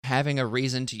having a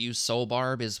reason to use Soul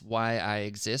Barb is why I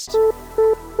exist.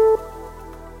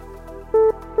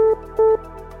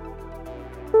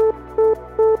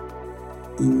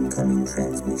 Incoming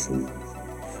transmission.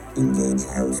 Engage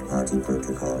house party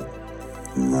protocol.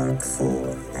 Mark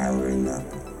 4 powering up.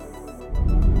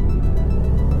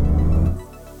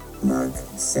 Mark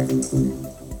 17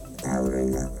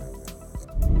 powering up.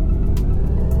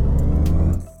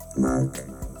 Mark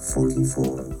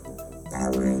 44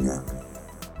 powering up.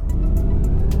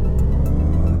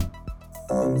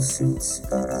 All suits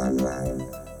are online.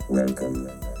 Welcome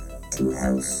to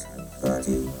House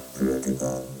Party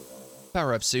Protocol.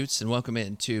 Power up, suits, and welcome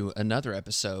into another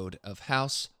episode of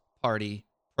House Party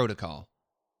Protocol.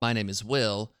 My name is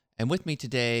Will, and with me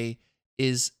today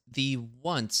is the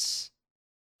once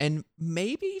and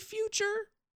maybe future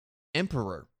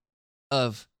Emperor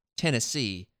of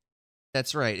Tennessee.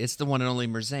 That's right, it's the one and only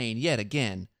Merzane yet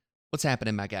again. What's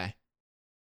happening, my guy?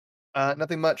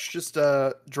 Nothing much. Just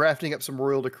drafting up some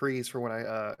royal decrees for when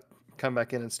I come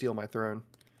back in and steal my throne.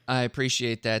 I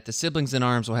appreciate that. The siblings in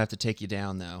arms will have to take you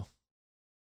down, though.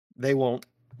 They won't,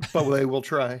 but they will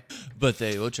try. But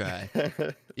they will try.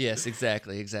 Yes,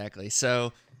 exactly.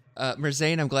 So,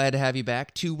 Merzane, I'm glad to have you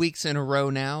back 2 weeks in a row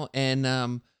now.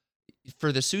 And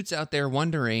for the suits out there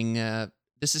wondering,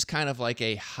 this is kind of like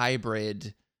a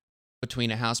hybrid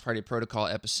between a House Party Protocol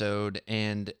episode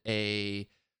and a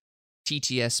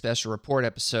TTS Special Report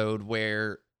episode,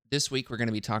 where this week we're going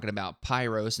to be talking about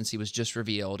Pyro since he was just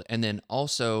revealed. And then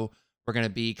also we're going to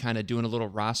be kind of doing a little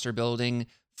roster building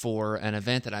for an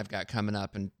event that I've got coming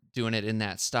up and doing it in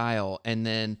that style. And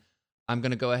then I'm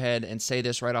going to go ahead and say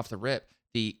this right off the rip,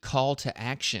 the call to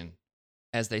action,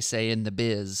 as they say in the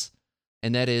biz.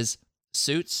 And that is,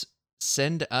 suits,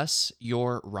 send us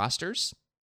your rosters.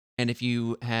 And if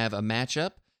you have a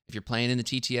matchup, if you're playing in the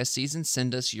TTS season,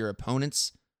 send us your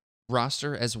opponent's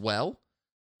roster as well.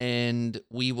 And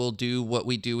we will do what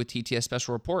we do with TTS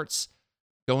Special Reports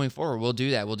going forward. We'll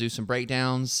do that. We'll do some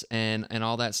breakdowns and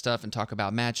all that stuff and talk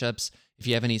about matchups. If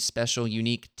you have any special,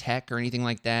 unique tech or anything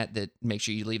like that, make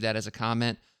sure you leave that as a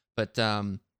comment. But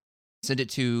send it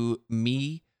to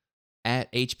me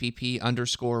at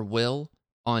HPP_Will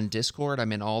on Discord.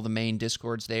 I'm in all the main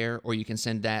Discords there. Or you can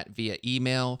send that via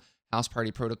email,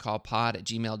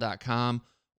 housepartyprotocolpod@gmail.com.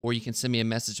 Or you can send me a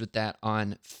message with that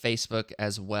on Facebook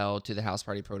as well to the House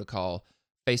Party Protocol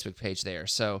Facebook page there.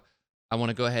 So I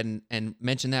want to go ahead and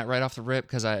mention that right off the rip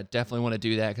because I definitely want to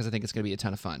do that because I think it's going to be a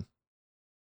ton of fun.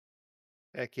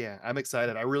 Heck yeah, I'm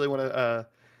excited. I really want to.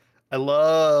 I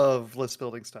love list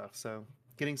building stuff, so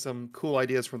getting some cool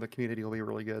ideas from the community will be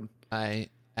really good. I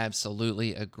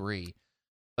absolutely agree.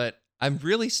 But I'm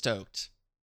really stoked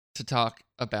to talk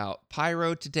about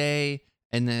Pyro today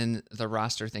and then the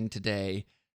roster thing today.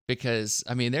 Because,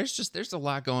 I mean, there's a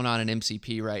lot going on in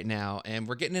MCP right now, and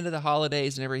we're getting into the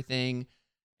holidays and everything,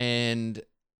 and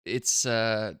it's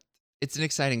an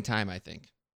exciting time, I think.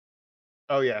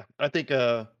 Oh yeah, I think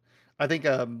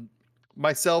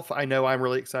myself, I know I'm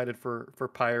really excited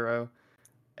for Pyro,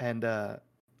 and I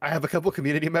have a couple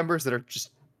community members that are just,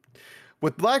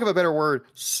 with lack of a better word,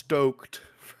 stoked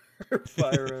for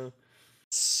Pyro.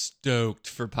 Stoked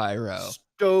for Pyro.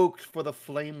 Stoked for the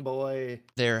Flame Boy.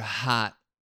 They're hot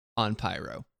on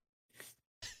Pyro.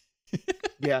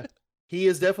 Yeah, he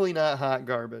is definitely not hot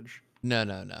garbage. No.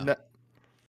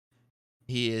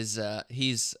 He is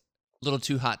he's a little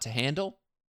too hot to handle.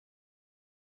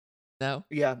 No?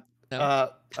 Yeah. No?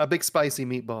 A big spicy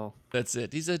meatball. That's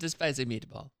it. He's a spicy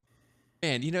meatball.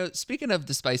 Man, speaking of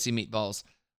the spicy meatballs,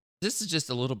 this is just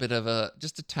a little bit of a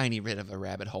tiny bit of a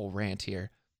rabbit hole rant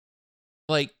here.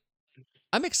 Like,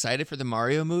 I'm excited for the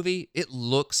Mario movie. It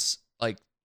looks like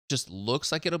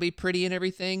it'll be pretty and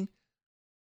everything.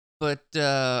 But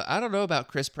I don't know about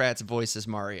Chris Pratt's voice as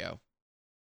Mario.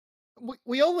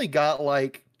 We only got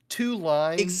like 2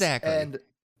 lines. Exactly. And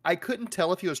I couldn't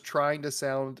tell if he was trying to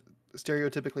sound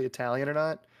stereotypically Italian or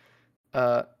not.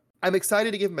 I'm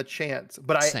excited to give him a chance,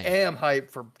 but Same. I am hyped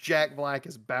for Jack Black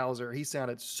as Bowser. He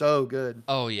sounded so good.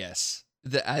 Oh, yes.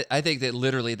 I think that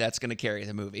literally that's going to carry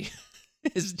the movie.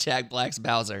 Is Jack Black's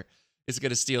Bowser is going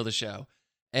to steal the show.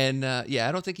 And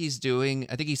yeah, I think he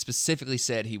specifically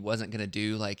said he wasn't going to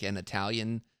do like an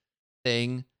Italian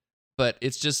thing, but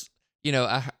it's just,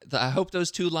 I hope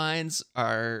those 2 lines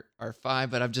are fine,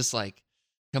 but I'm just like,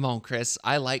 come on, Chris.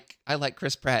 I like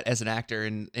Chris Pratt as an actor,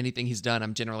 and anything he's done,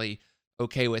 I'm generally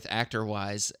okay with actor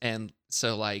wise. And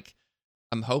so like,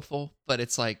 I'm hopeful, but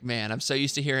it's like, man, I'm so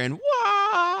used to hering, wah!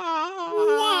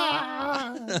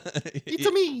 It's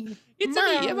a me. It's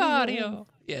a me, Mario.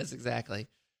 Yes, exactly.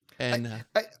 And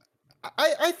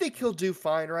I think he'll do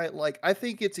fine, right? Like, I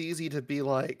think it's easy to be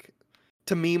like,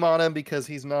 to meme on him because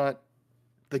he's not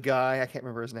the guy. I can't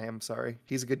remember his name. Sorry,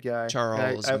 he's a good guy.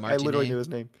 Charles I literally knew Martinet. his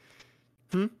name.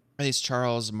 I think it's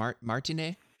Charles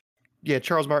Martinet. Yeah,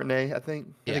 Charles Martinet. I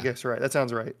think Yeah. that's right. That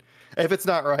sounds right. If it's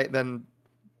not right, then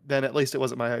at least it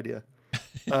wasn't my idea.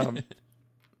 Um,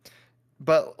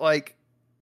 but like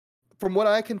from what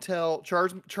I can tell,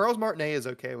 Charles Martinet is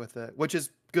okay with it, which is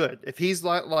good. If he's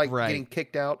like Right. getting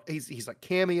kicked out, he's like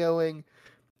cameoing,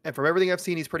 and from everything I've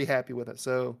seen, he's pretty happy with it.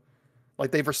 So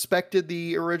like they've respected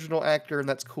the original actor, and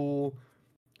that's cool.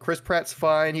 Chris Pratt's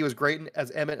fine. He was great as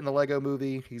Emmett in the Lego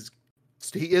Movie. He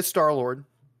is Star Lord.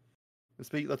 Let's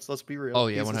be real. Oh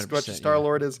yeah, He's as 100%. much as Star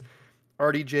Lord as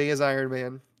RDJ as Iron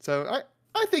Man. So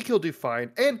I think he'll do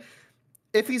fine. And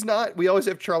if he's not, we always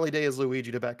have Charlie Day as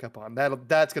Luigi to back up on.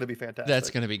 That's going to be fantastic.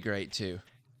 That's going to be great too.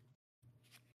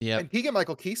 Yeah. And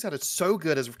Keegan-Michael Key sounded so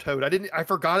good as Toad. I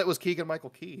forgot it was Keegan-Michael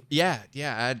Key. Yeah.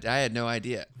 I had no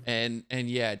idea. And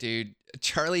yeah, dude,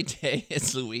 Charlie Day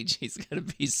as Luigi is going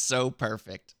to be so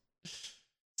perfect.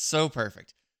 So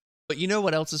perfect. But you know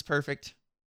what else is perfect?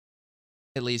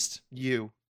 At least,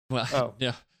 You. well, Oh.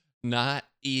 no, not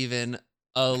even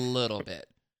a little bit.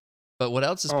 But what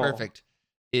else is Oh. perfect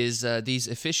is these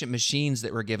efficient machines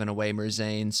that were given away,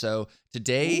 Merzane. So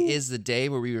today Ooh. is the day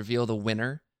where we reveal the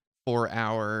winner for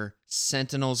our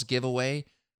Sentinels giveaway.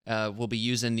 We'll be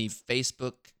using the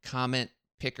Facebook comment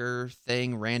picker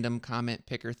thing, random comment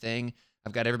picker thing.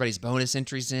 I've got everybody's bonus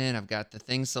entries in. I've got the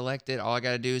thing selected. All I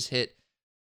got to do is hit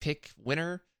pick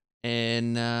winner.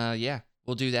 And yeah,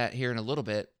 we'll do that here in a little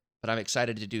bit. But I'm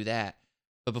excited to do that.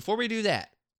 But before we do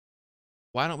that,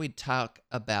 why don't we talk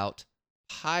about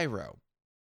Pyro?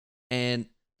 And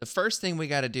the first thing we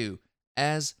got to do,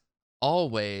 as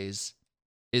always,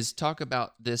 is talk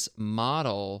about this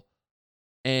model.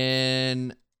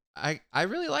 And I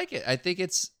really like it. I think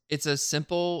it's a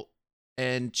simple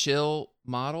and chill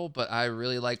model, but I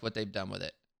really like what they've done with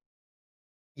it.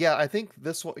 Yeah, I think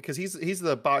this one because he's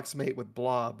the box mate with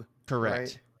Blob. Correct.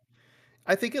 Right?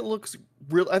 I think it looks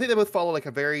real. I think they both follow like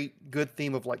a very good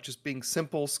theme of like just being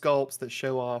simple sculpts that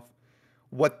show off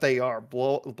what they are.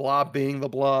 Blob being the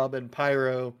Blob, and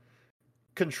Pyro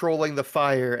controlling the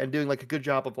fire and doing like a good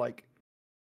job of like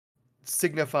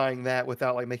signifying that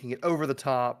without like making it over the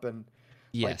top. And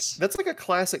like Yes. that's like a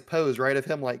classic pose, right? Of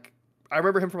him like I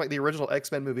remember him from like the original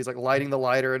X-Men movies, like lighting the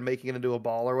lighter and making it into a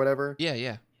ball or whatever.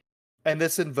 Yeah. And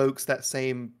this invokes that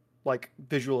same like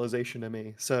visualization to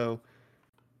me. So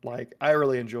like I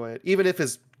really enjoy it, even if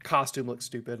his costume looks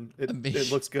stupid.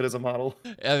 It looks good as a model.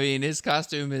 I mean, his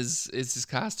costume is his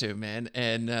costume, man.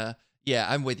 And yeah,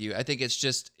 I'm with you. I think it's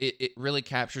just it really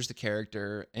captures the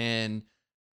character and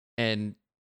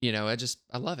you know,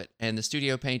 I love it. And the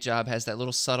studio paint job has that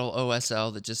little subtle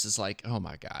OSL that just is like, oh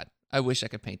my God, I wish I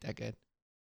could paint that good.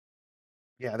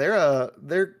 Yeah,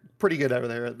 they're pretty good over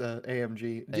there at the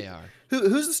AMG. They are.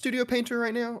 Who's the studio painter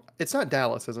right now? It's not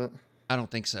Dallas, is it? I don't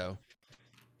think so,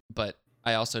 but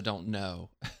I also don't know.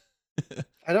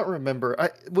 I don't remember.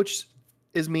 Which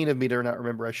is mean of me to not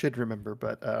remember. I should remember,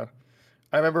 but I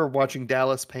remember watching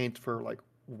Dallas paint for like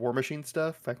War Machine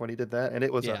stuff back when he did that, and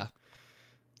it was Yeah,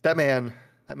 that man.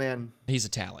 he's a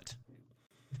talent.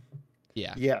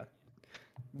 Yeah. Yeah.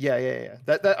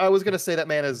 That I was gonna say that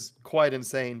man is quite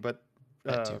insane, but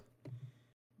That too.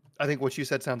 I think what you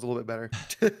said sounds a little bit better.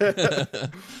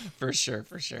 For sure.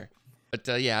 But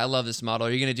yeah, I love this model.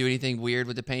 Are you going to do anything weird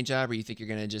with the paint job, or you think you're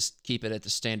going to just keep it at the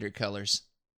standard colors?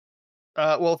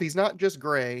 Well, if he's not just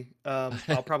gray,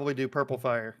 I'll probably do purple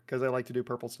fire because I like to do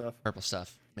purple stuff. Purple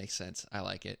stuff. Makes sense. I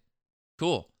like it.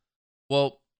 Cool.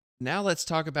 Well, now let's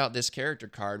talk about this character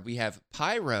card. We have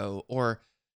Pyro, or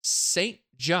St.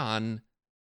 John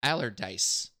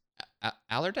Allardyce.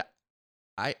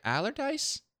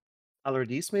 Allardyce?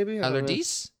 Allardyce, maybe? I don't know.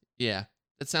 Allardyce? Yeah.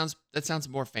 That sounds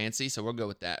more fancy, so we'll go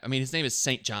with that. I mean, his name is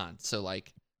St. John, so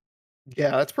like Yeah,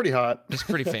 that's pretty hot. it's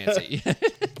pretty fancy.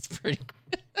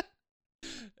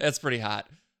 That's pretty hot.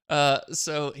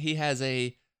 So he has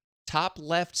a top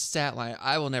left stat line.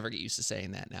 I will never get used to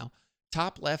saying that now.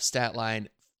 Top left stat line,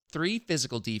 3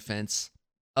 physical defense,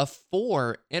 a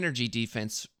 4 energy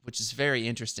defense, which is very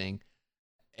interesting,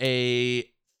 a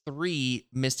 3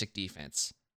 mystic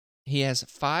defense. He has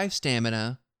 5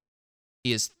 stamina.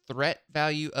 He has threat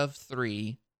value of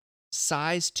 3,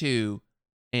 size 2,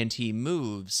 and he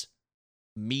moves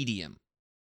medium.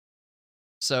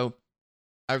 So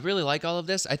I really like all of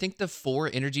this. I think the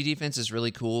 4 energy defense is really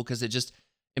cool because it just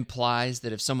implies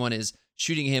that if someone is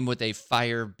shooting him with a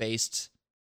fire-based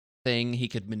thing, he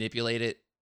could manipulate it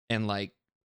and like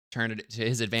turn it to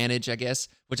his advantage, I guess,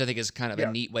 which I think is kind of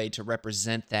a neat way to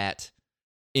represent that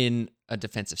in a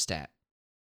defensive stat.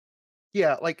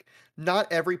 Yeah, like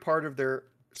not every part of their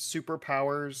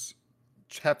superpowers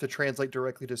have to translate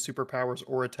directly to superpowers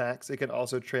or attacks. It can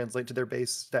also translate to their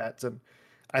base stats, and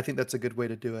I think that's a good way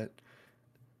to do it.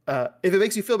 If it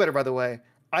makes you feel better, by the way,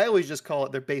 I always just call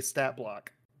it their base stat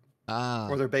block or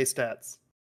Ah, their base stats.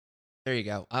 there you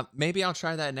go. Maybe I'll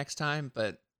try that next time,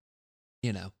 but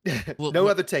you know, we'll, No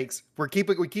we'll other takes. We keep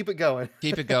it going. keep it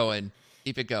going.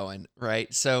 Keep it going.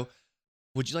 Right. So,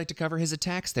 would you like to cover his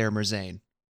attacks there, Merzane?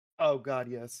 Oh God,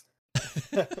 yes.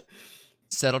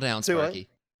 Settle down, So Sparky.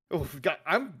 God,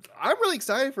 I'm really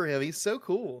excited for him. He's so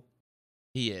cool.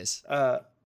 He is.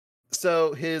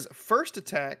 So his first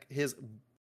attack, his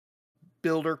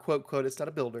builder, quote, quote, it's not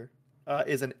a builder,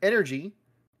 is an energy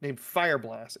named Fire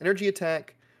Blast. Energy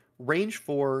attack, range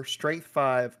 4, strength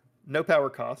 5, no power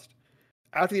cost.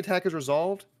 After the attack is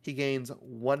resolved, he gains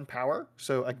 1 power,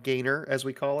 so a gainer, as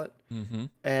we call it. Mm-hmm.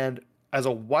 And as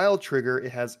a wild trigger,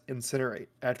 it has Incinerate.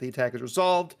 After the attack is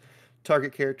resolved,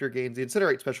 target character gains the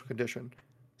Incinerate special condition.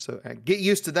 So get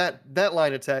used to that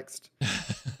line of text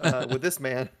with this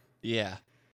man. Yeah.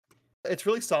 It's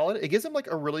really solid. It gives him like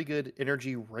a really good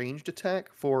energy ranged attack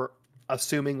for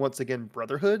assuming once again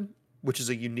Brotherhood, which is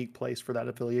a unique place for that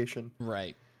affiliation.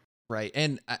 Right. Right.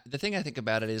 And the thing I think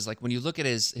about it is like when you look at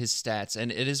his stats,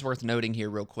 and it is worth noting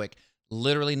here real quick,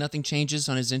 literally nothing changes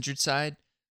on his injured side.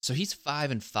 So he's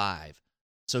 5-5.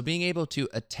 So being able to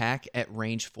attack at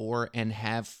range 4 and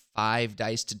have 5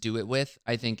 dice to do it with,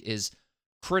 I think is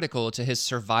critical to his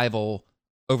survival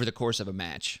over the course of a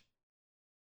match.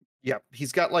 Yeah,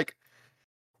 he's got like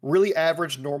really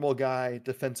average normal guy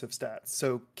defensive stats.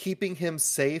 So keeping him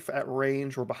safe at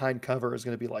range or behind cover is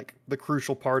going to be like the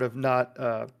crucial part of not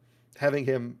having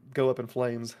him go up in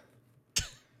flames.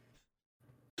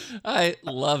 I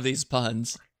love these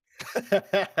puns.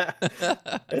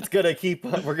 It's gonna keep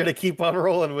on, we're gonna keep on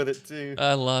rolling with it too.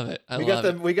 I love it. We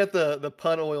got the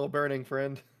pun oil burning,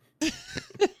 friend.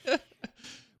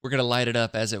 We're going to light it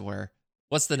up, as it were.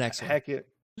 What's the next one? Heck yeah.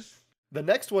 The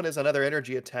next one is another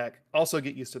energy attack. Also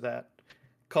get used to that.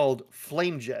 Called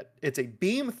Flame Jet. It's a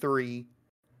beam 3,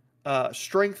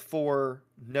 strength 4,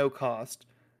 no cost.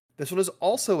 This one is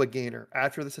also a gainer.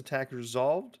 After this attack is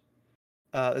resolved,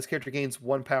 this character gains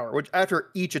 1 power, which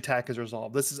after each attack is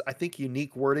resolved. This is, I think,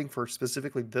 unique wording for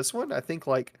specifically this one. I think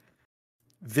like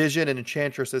Vision and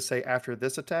Enchantresses say after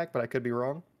this attack, but I could be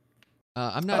wrong.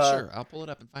 I'm not sure. I'll pull it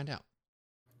up and find out.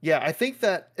 Yeah, I think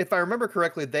that if I remember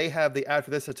correctly, they have the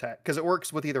after this attack because it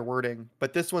works with either wording,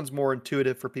 but this one's more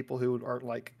intuitive for people who aren't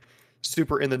like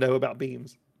super in the know about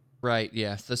beams. Right,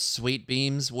 yeah. The sweet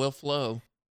beams will flow.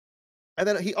 And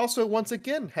then he also once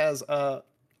again has a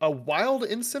wild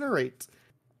incinerate.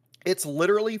 It's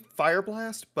literally Fire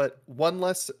Blast, but 1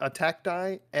 less attack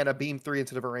die and a beam 3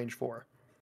 instead of a range 4.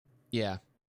 Yeah.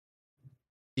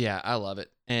 Yeah, I love it.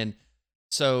 And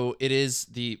so it is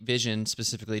the Vision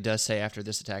specifically does say after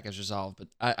this attack is resolved, but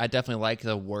I definitely like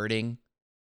the wording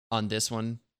on this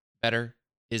one better,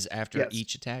 is after Yes.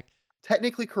 each attack.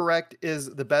 Technically correct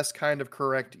is the best kind of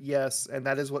correct, yes, and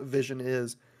that is what Vision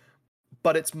is.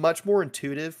 But it's much more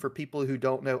intuitive for people who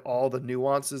don't know all the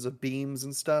nuances of beams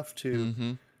and stuff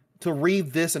Mm-hmm. to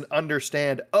read this and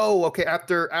understand. Oh, okay.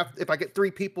 After if I get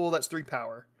 3 people, that's 3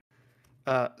 power.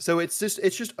 So it's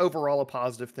just overall a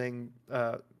positive thing.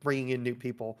 Bringing in new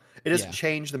people. It doesn't Yeah.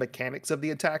 change the mechanics of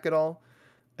the attack at all.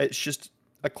 It's just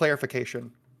a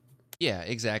clarification. Yeah,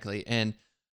 exactly. And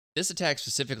this attack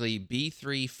specifically,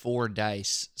 B3 4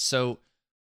 dice. So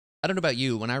I don't know about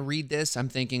you. When I read this, I'm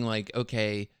thinking like,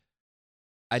 okay,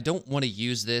 I don't want to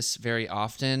use this very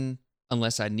often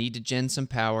unless I need to gen some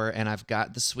power and I've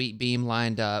got the sweet beam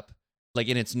lined up, like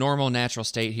in its normal natural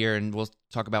state here, and we'll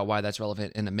talk about why that's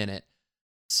relevant in a minute.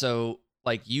 So,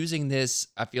 like using this,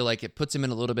 I feel like it puts him in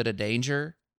a little bit of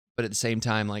danger, but at the same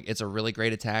time, like it's a really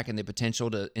great attack, and the potential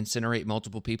to incinerate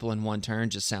multiple people in one turn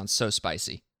just sounds so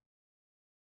spicy.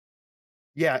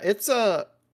 Yeah, it's I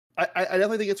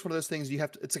definitely think it's one of those things you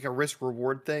have to. It's like a risk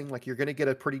reward thing. Like you're going to get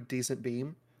a pretty decent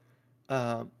beam,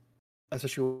 um,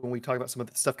 especially when we talk about some of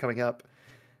the stuff coming up.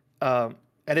 And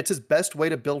it's his best way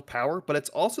to build power, but it's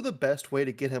also the best way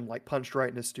to get him like punched right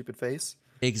in his stupid face.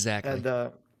 Exactly.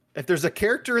 And if there's a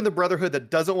character in the Brotherhood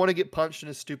that doesn't want to get punched in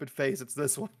his stupid face, it's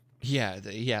this one. Yeah,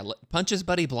 punch his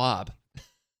buddy Blob.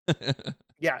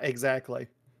 Yeah, exactly.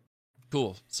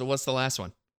 Cool. So what's the last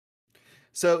one?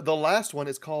 So the last one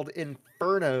is called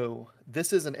Inferno.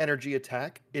 This is an energy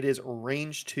attack. It is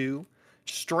range 2,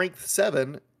 strength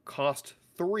 7, cost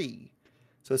 3.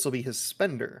 So this will be his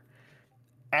spender.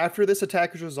 After this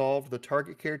attack is resolved, the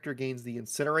target character gains the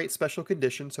Incinerate special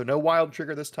condition. So no wild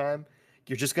trigger this time.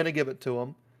 You're just going to give it to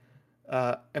him.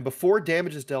 And before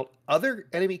damage is dealt, other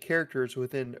enemy characters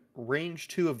within range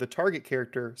 2 of the target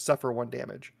character suffer 1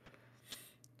 damage.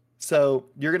 So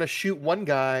you're going to shoot one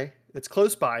guy that's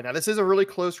close by. Now, this is a really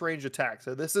close range attack.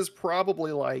 So this is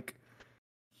probably like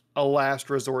a last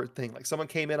resort thing. Like someone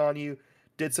came in on you,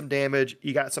 did some damage,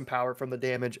 you got some power from the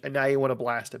damage, and now you want to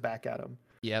blast it back at them.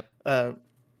 Yep.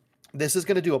 This is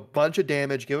going to do a bunch of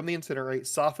damage, give them the incinerate,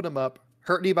 soften them up,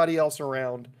 hurt anybody else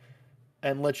around,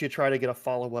 and let you try to get a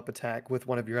follow-up attack with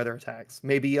one of your other attacks.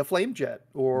 Maybe a flame jet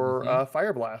or a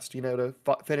fire blast, to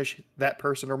finish that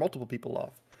person or multiple people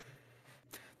off.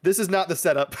 This is not the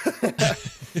setup.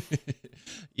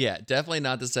 Yeah, definitely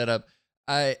not the setup.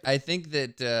 I think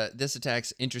that this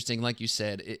attack's interesting. Like you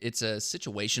said, it's a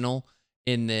situational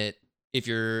in that if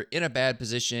you're in a bad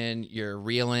position, you're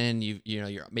reeling,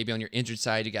 you're maybe on your injured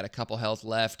side, you got a couple health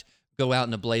left, go out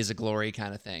in a blaze of glory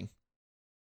kind of thing.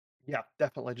 Yeah,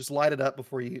 definitely. Just light it up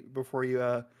before you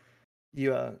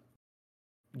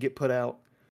get put out.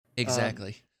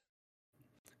 Exactly.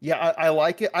 Yeah, I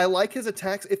like it. I like his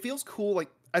attacks. It feels cool. Like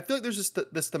I feel like there's just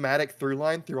this thematic through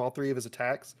line through all 3 of his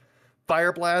attacks.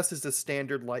 Fire Blast is the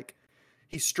standard, like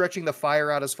he's stretching the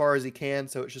fire out as far as he can,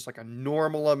 so it's just like a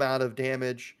normal amount of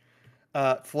damage.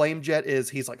 Flame Jet is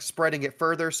he's like spreading it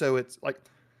further, so it's like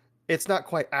it's not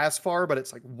quite as far, but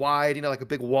it's like wide, like a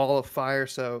big wall of fire,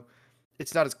 so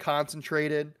it's not as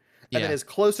concentrated. And then his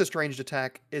closest ranged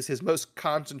attack is his most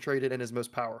concentrated and his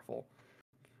most powerful.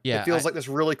 Yeah, it feels like this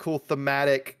really cool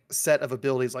thematic set of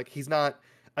abilities. Like he's not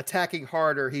attacking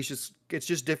harder; it's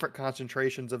just different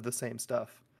concentrations of the same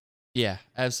stuff. Yeah,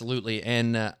 absolutely.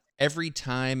 And every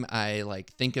time I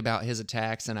think about his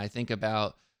attacks and I think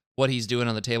about what he's doing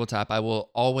on the tabletop, I will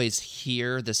always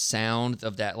hear the sound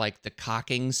of that, the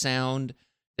cocking sound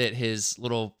that his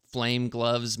little flame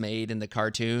gloves made in the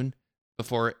cartoon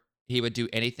before he would do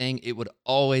anything. It would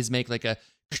always make a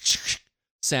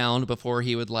sound before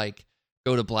he would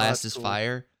go to blast his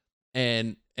fire.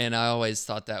 And I always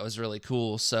thought that was really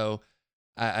cool. So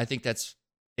I think that's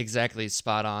exactly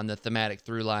spot on, the thematic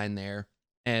through line there.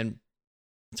 And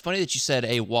it's funny that you said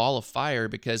a wall of fire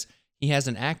because he has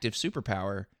an active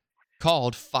superpower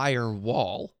called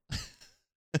Firewall.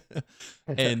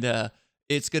 And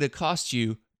it's going to cost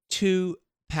you 2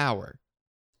 power.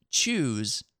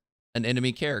 Choose an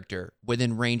enemy character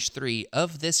within range 3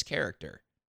 of this character.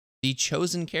 The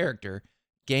chosen character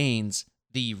gains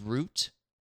the root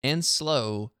and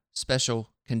slow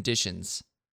special conditions.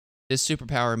 This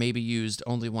superpower may be used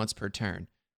only once per turn.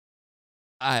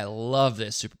 I love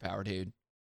this superpower, dude.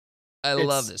 I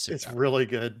love this superpower. It's really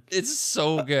good. It's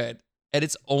so good. And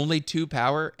it's only 2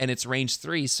 power, and it's range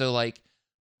 3. So,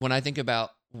 when I think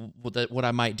about what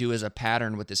I might do as a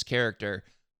pattern with this character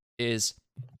is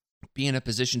be in a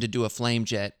position to do a flame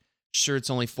jet. Sure, it's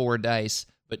only 4 dice,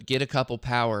 but get a couple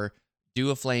power, do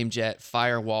a flame jet,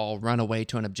 firewall, run away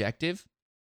to an objective,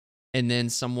 and then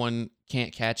someone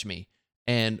can't catch me.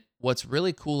 And what's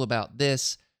really cool about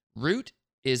this, root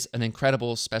is an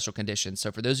incredible special condition.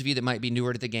 So for those of you that might be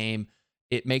newer to the game,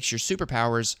 it makes your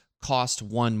superpowers cost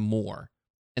 1 more.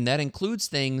 And that includes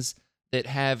things that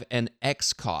have an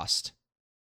X cost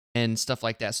and stuff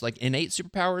like that. So innate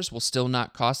superpowers will still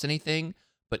not cost anything,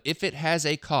 but if it has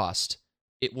a cost,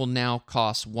 it will now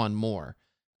cost 1 more.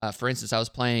 For instance, I was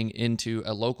playing into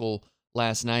a local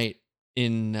last night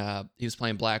he was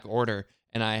playing Black Order,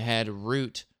 and I had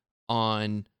root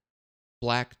on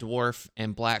Black Dwarf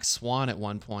and Black Swan at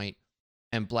one point,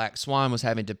 and Black Swan was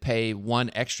having to pay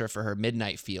 1 extra for her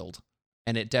Midnight Field,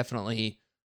 and it definitely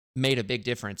made a big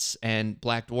difference. And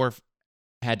Black Dwarf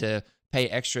had to pay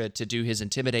extra to do his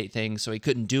Intimidate thing, so he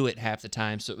couldn't do it half the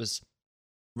time, so it was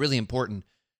really important.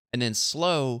 And then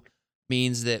slow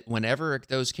means that whenever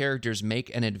those characters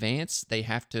make an advance, they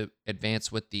have to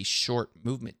advance with the short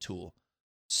movement tool.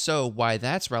 So why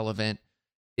that's relevant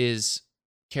is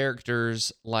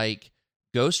characters like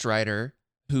Ghost Rider,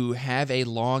 who have a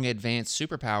long advance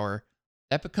superpower,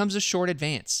 that becomes a short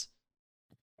advance.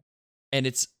 And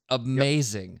it's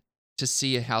amazing to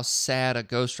see how sad a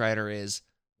Ghost Rider is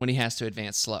when he has to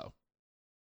advance slow.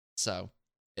 So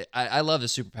I love the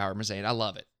superpower, Merzane. I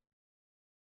love it.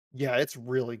 Yeah, it's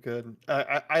really good.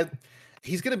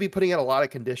 He's going to be putting out a lot of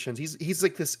conditions. He's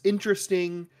like this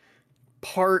interesting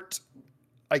part,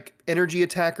 energy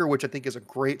attacker, which I think is a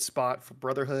great spot for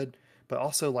Brotherhood, but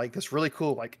also this really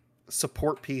cool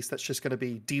support piece that's just going to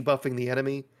be debuffing the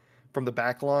enemy from the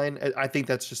back line. I think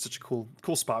that's just such a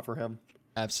cool spot for him.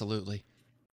 Absolutely.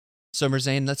 So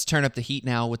Merzane, let's turn up the heat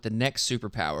now with the next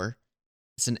superpower.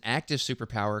 It's an active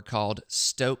superpower called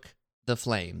Stoke the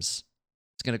Flames.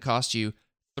 It's going to cost you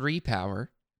 3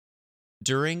 power.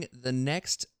 During the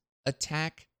next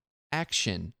attack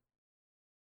action,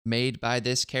 made by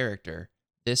this character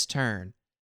this turn,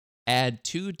 add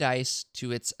 2 dice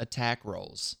to its attack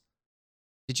rolls.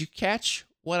 Did you catch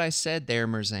what I said there,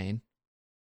 Merzane?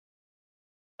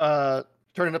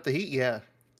 Turning up the heat, yeah.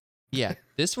 Yeah,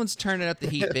 this one's turning up the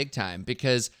heat big time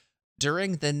because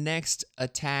during the next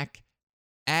attack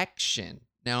action.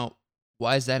 Now,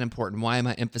 why is that important? Why am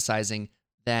I emphasizing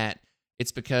that?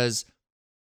 It's because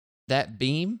that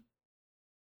beam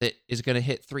that is going to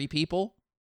hit 3 people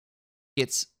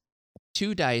gets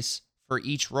 2 dice for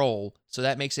each roll, so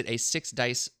that makes it a 6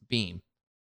 dice beam.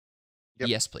 Yep.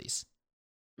 Yes, please.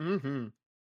 Mm-hmm.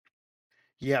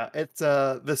 Yeah, it's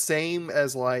the same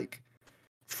as like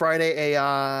Friday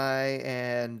AI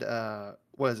and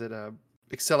what is it?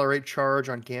 Accelerate Charge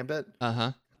on Gambit.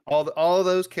 Uh-huh. All of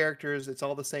those characters, it's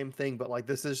all the same thing, but like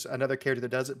this is another character that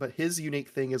does it. But his unique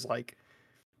thing is like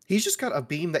he's just got a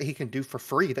beam that he can do for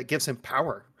free that gives him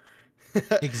power.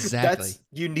 Exactly. That's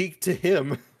unique to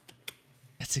him.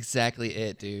 That's exactly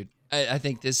it, dude. I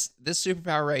think this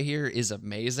superpower right here is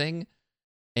amazing,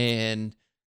 and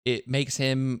it makes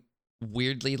him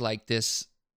weirdly like this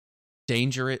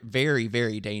dangerous, very,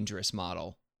 very dangerous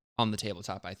model on the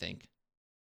tabletop, I think.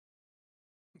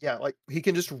 Yeah, like he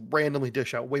can just randomly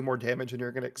dish out way more damage than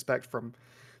you're going to expect from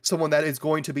someone that is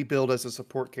going to be billed as a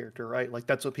support character, right? Like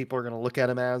that's what people are going to look at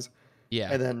him as. Yeah.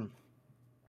 And then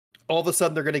all of a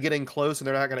sudden they're going to get in close and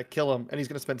they're not going to kill him, and he's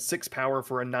going to spend 6 power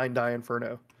for a 9-die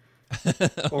Inferno.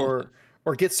 or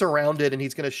get surrounded and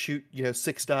he's going to shoot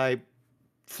 6-die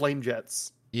flame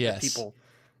jets at people,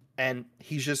 and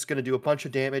he's just going to do a bunch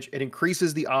of damage. It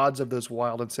increases the odds of those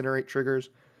wild incinerate triggers.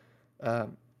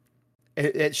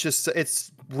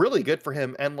 It's really good for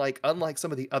him, and like unlike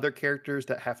some of the other characters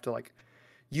that have to like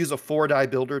use a 4-die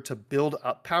builder to build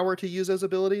up power to use those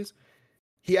abilities,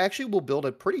 he actually will build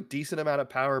a pretty decent amount of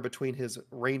power between his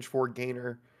range 4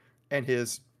 gainer and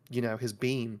his his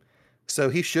beam. So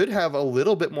he should have a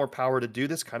little bit more power to do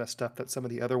this kind of stuff that some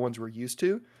of the other ones were used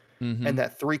to. Mm-hmm. And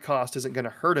that 3 cost isn't going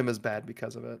to hurt him as bad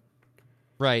because of it.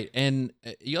 Right. And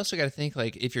you also got to think,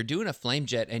 like, if you're doing a flame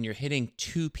jet and you're hitting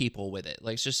 2 people with it,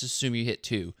 like, let's just assume you hit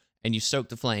 2 and you stoke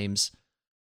the flames,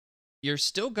 you're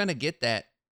still going to get that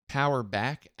power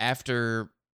back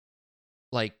after,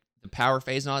 like, the power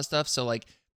phase and all that stuff. So, like,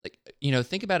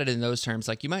 think about it in those terms.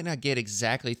 Like, you might not get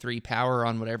exactly 3 power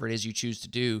on whatever it is you choose to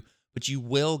do, but you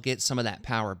will get some of that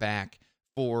power back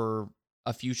for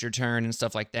a future turn and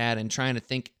stuff like that. And trying to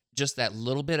think just that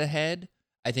little bit ahead,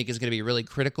 I think is going to be really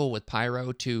critical with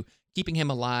Pyro to keeping him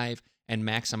alive and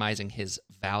maximizing his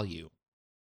value.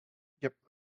 Yep.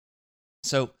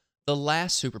 So the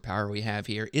last superpower we have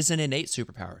here is an innate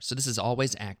superpower. So this is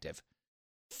always active.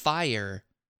 Fire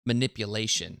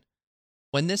manipulation.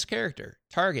 When this character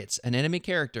targets an enemy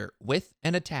character with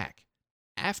an attack,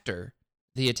 after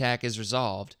the attack is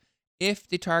resolved, if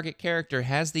the target character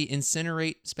has the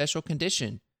Incinerate special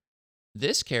condition,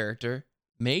 this character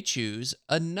may choose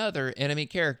another enemy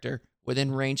character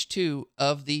within range 2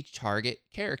 of the target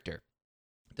character.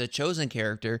 The chosen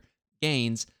character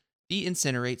gains the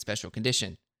Incinerate special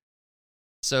condition.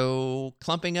 So,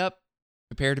 clumping up,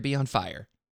 prepare to be on fire.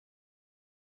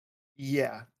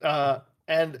 Yeah.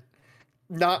 And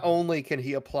not only can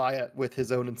he apply it with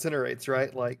his own Incinerates,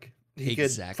 right? Like, he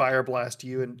could fire blast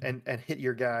you and hit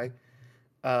your guy.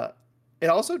 It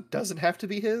also doesn't have to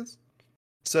be his.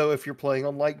 So if you're playing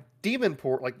on like Demon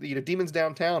Port, like Demons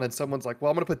Downtown, and someone's like,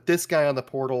 well, I'm gonna put this guy on the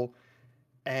portal,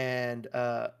 and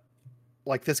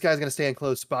like this guy's gonna stand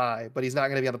close by, but he's not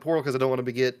gonna be on the portal because I don't want him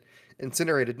to get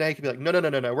incinerated. Now you can be like,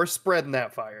 no, we're spreading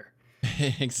that fire.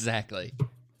 Exactly.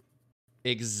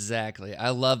 I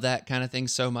love that kind of thing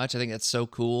so much. I think that's so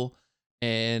cool,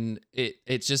 and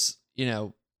it just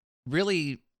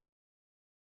really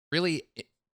it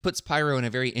puts Pyro in a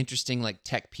very interesting like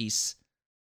tech piece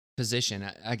position,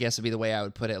 I guess would be the way I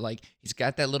would put it. Like, he's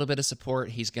got that little bit of support.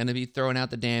 He's going to be throwing out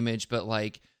the damage, but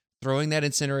like throwing that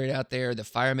Incinerate out there, the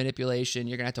fire manipulation,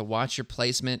 you're going to have to watch your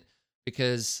placement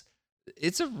because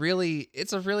it's a really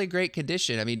great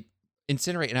condition. I mean,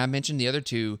 Incinerate, and I mentioned the other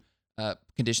 2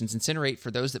 conditions. Incinerate,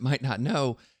 for those that might not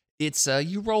know, it's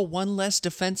you roll 1 less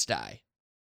defense die.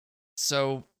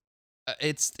 So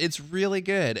it's really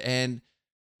good, and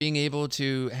being able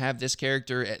to have this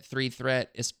character at 3 threat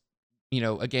is,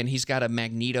 again, he's got a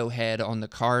Magneto head on the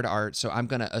card art, so I'm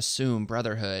going to assume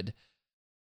Brotherhood.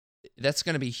 That's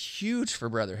going to be huge for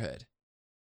Brotherhood,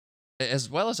 as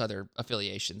well as other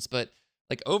affiliations. But,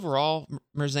 like, overall,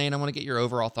 Merzane, I want to get your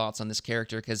overall thoughts on this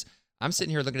character, because I'm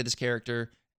sitting here looking at this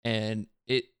character, and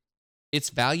it's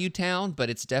Value Town,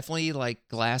 but it's definitely, like,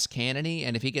 glass cannon-y,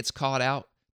 and if he gets caught out,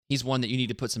 he's one that you need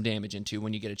to put some damage into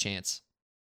when you get a chance.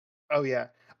 Oh, yeah.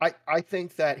 I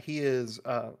think that he is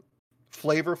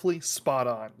flavorfully spot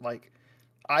on. Like,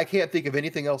 I can't think of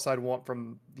anything else I'd want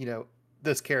from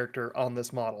this character on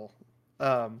this model.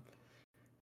 Um,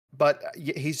 but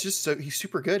he's just he's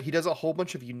super good. He does a whole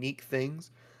bunch of unique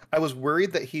things. I was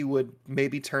worried that he would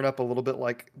maybe turn up a little bit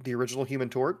like the original Human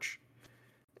Torch,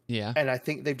 Yeah. and I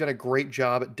think they've done a great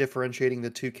job at differentiating the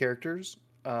two characters.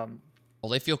 Well,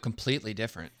 they feel completely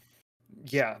different.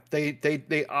 Yeah,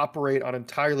 they operate on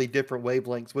entirely different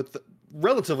wavelengths with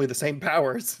relatively the same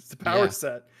powers. It's the power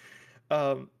set,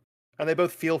 and they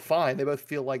both feel fine. They both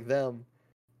feel like them,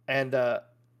 and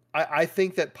I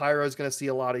think that Pyro is going to see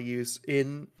a lot of use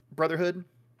in Brotherhood.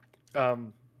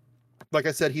 Like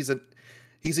I said, he's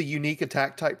a unique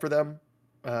attack type for them.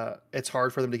 It's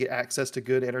hard for them to get access to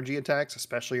good energy attacks,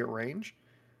 especially at range.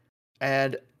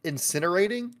 And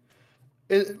incinerating,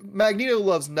 Magneto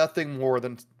loves nothing more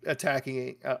than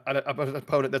attacking an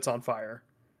opponent that's on fire.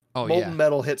 Oh, Molten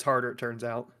metal hits harder, it turns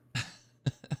out.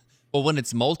 Well, when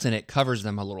it's molten, it covers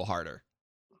them a little harder.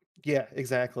 Yeah,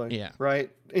 exactly. Yeah.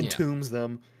 Right? Entombs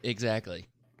them. Exactly.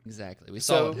 We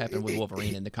saw what happened with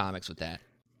Wolverine in the comics with that.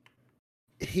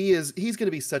 He's going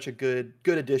to be such a good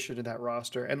addition to that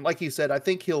roster. And like you said, I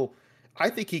think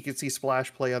he could see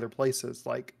Splash play other places.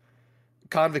 Like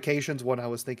Convocation's one I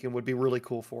was thinking would be really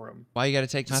cool for him. Why you got to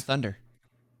take my thunder?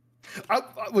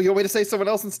 Well, you want me to say someone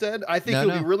else instead? I think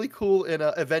he'll be really cool in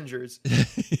Avengers.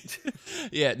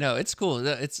 Yeah, no, it's cool.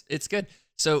 It's good.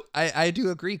 So I do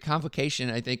agree.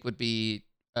 Convocation, I think, would be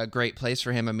a great place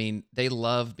for him. I mean, they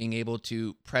love being able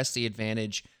to press the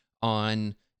advantage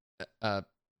on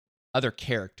other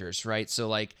characters, right? So,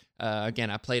 like,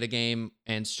 again, I played a game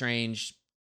and Strange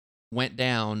went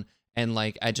down, and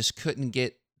like I just couldn't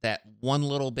get that one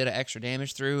little bit of extra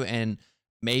damage through, and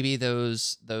maybe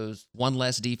those one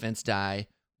less defense die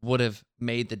would have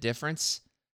made the difference.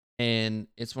 And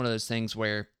it's one of those things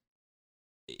where,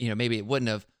 maybe it wouldn't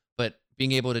have, but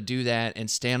being able to do that and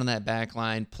stand on that back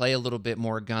line, play a little bit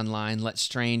more gun line, let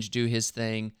Strange do his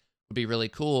thing would be really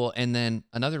cool. And then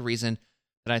another reason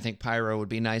that I think Pyro would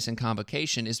be nice in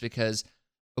Convocation is because,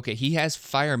 okay, he has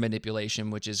fire manipulation,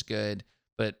 which is good,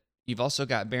 but you've also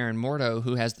got Baron Mordo,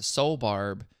 who has the Soul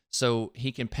Barb, so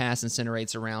he can pass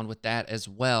Incinerates around with that as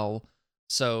well.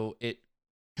 So it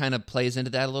kind of plays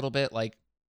into that a little bit. Like,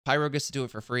 Pyro gets to do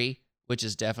it for free, which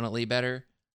is definitely better,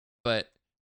 but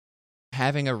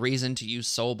having a reason to use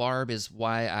Soul Barb is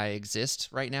why I exist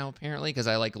right now, apparently, because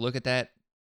I look at that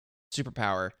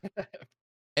superpower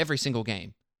every single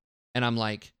game, and I'm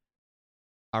like,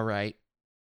 all right,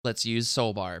 let's use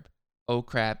Soul Barb. Oh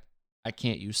crap, I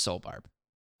can't use Soul Barb.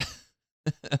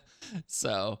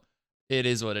 So it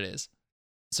is what it is.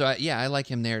 So I like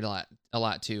him there a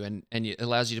lot too, and it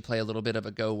allows you to play a little bit of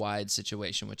a go wide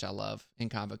situation, which I love in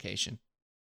Convocation.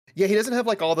 Yeah, he doesn't have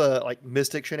all the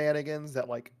mystic shenanigans that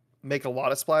make a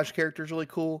lot of Splash characters really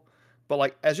cool,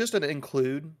 but as just an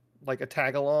include, a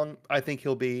tag along, I think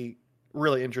he'll be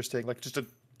really interesting. Just a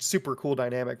super cool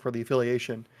dynamic for the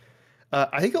affiliation.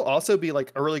 I think he'll also be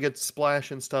a really good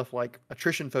Splash and stuff like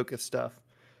attrition focused stuff.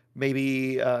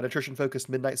 Maybe an attrition focused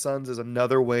Midnight Suns is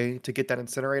another way to get that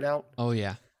Incinerate out. Oh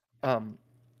yeah.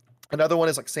 Another one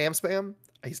is Sam Spam.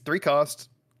 He's 3 cost,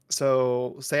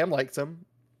 so Sam likes him.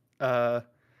 And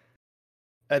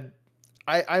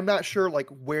I'm not sure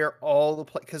where all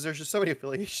the because there's just so many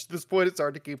affiliations at this point. It's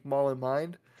hard to keep them all in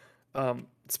mind.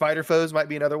 Spider Foes might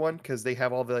be another one because they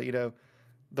have all the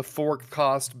the 4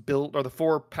 cost build or the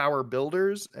 4 power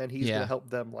builders, and he's gonna help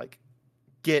them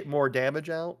get more damage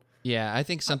out. Yeah, I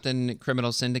think something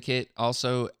Criminal Syndicate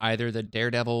also, either the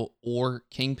Daredevil or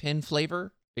Kingpin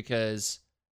flavor, because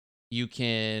you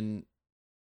can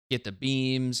get the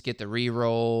beams, get the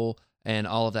reroll, and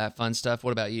all of that fun stuff. What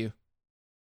about you?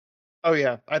 Oh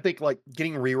yeah, I think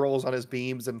getting rerolls on his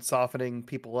beams and softening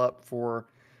people up for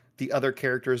the other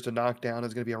characters to knock down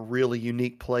is going to be a really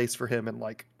unique place for him, and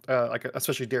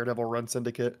especially Daredevil Run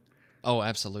Syndicate. Oh,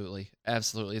 absolutely,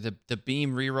 absolutely. The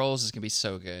beam rerolls is going to be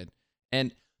so good,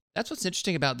 and that's what's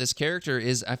interesting about this character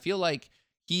is I feel like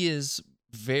he is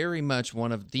very much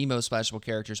one of the most splashable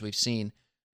characters we've seen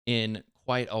in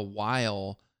quite a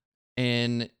while,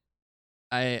 and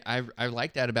I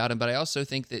like that about him. But I also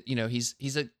think that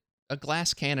he's a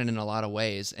glass cannon in a lot of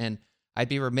ways, and I'd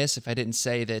be remiss if I didn't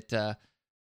say that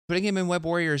putting him in Web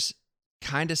Warriors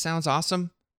kind of sounds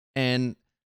awesome, and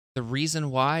the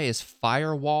reason why is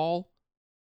Firewall.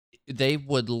 They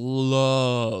would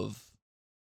love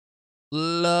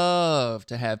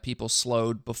to have people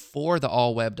slowed before the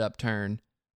all webbed up turn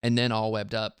and then all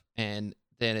webbed up, and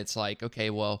then it's like, okay,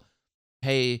 well,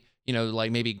 hey,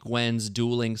 maybe Gwen's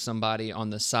dueling somebody on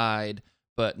the side,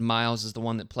 but Miles is the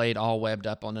one that played all webbed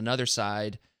up on another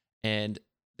side, and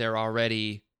they're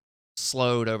already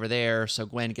slowed over there, so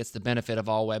Gwen gets the benefit of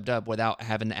all webbed up without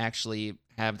having to actually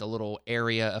have the little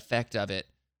area effect of it.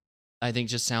 I think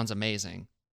just sounds amazing.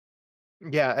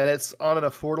 Yeah, and it's on an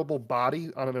affordable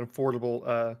body, on an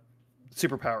affordable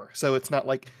superpower. So it's not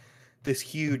like this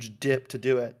huge dip to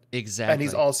do it. And he's Exactly.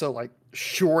 also like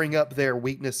shoring up their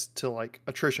weakness to like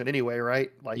attrition anyway,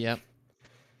 right? Like Yep.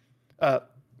 uh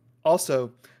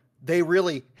also they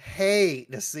really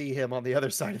hate to see him on the other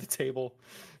side of the table.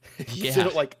 They Yeah.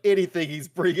 don't like anything he's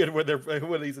bringing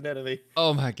when he's an enemy.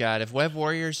 Oh my god, if Web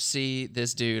Warriors see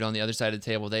this dude on the other side of the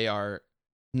table, they are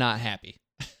not happy.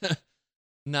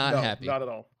 Not No, happy. not at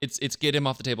all. It's get him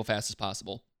off the table fast as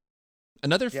possible.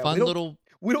 Another Yeah, fun little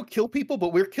we don't kill people,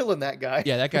 but we're killing that guy.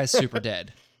 yeah, that guy's super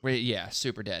dead.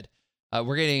 Super dead.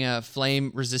 We're getting a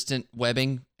flame resistant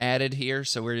webbing added here,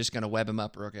 so we're just gonna web him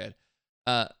up real good.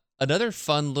 Another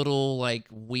fun little like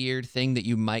weird thing that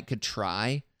you might could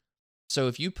try. So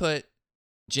if you put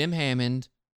Jim Hammond,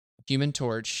 Human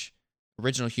Torch,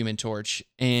 original Human Torch,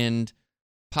 and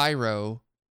Pyro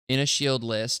in a shield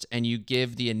list, and you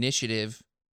give the initiative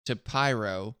to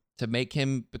Pyro to make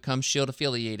him become shield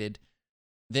affiliated,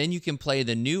 then you can play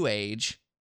the New Age,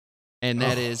 and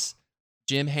that is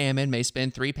Jim Hammond may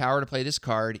spend 3 power to play this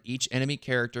card. Each enemy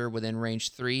character within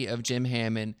range 3 of Jim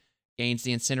Hammond gains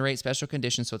the Incinerate special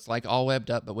condition, so it's like all webbed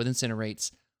up, but with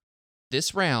Incinerates.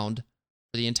 This round,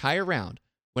 for the entire round,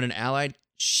 when an allied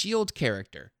shield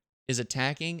character is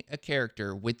attacking a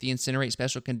character with the Incinerate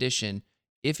special condition,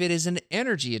 if it is an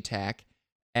energy attack,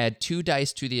 add 2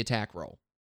 dice to the attack roll.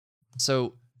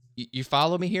 So, you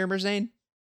follow me here, Merzane?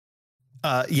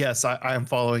 Yes, I am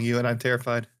following you, and I'm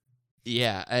terrified.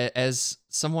 Yeah, as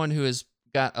someone who has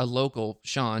got a local,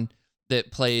 Sean,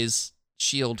 that plays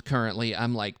Shield currently,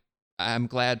 I'm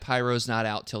glad Pyro's not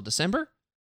out till December,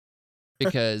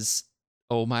 because,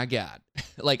 oh my God.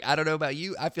 Like, I don't know about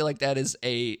you, I feel like that is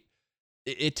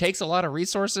it takes a lot of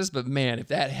resources, but man, if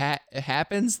that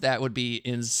happens, that would be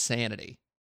insanity.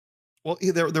 Well,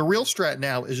 the real strat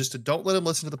now is just to don't let him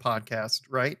listen to the podcast,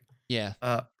 right? Yeah.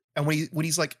 And when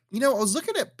he's like, I was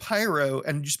looking at Pyro,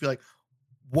 and just be like,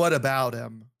 what about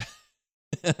him?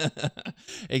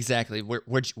 Exactly.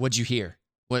 What'd you hear?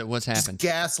 What's happened?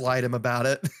 Just gaslight him about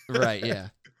it. Right. Yeah.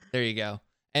 There you go.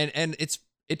 And it's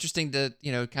interesting to,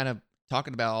 kind of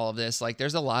talking about all of this. Like,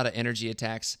 there's a lot of energy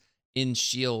attacks in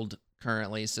Shield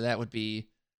currently. So that'd be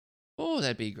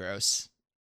gross.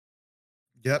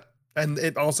 Yep. And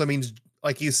it also means,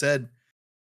 like you said,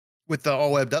 with the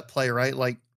all webbed up play, right?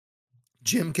 Like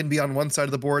Jim can be on one side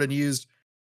of the board and use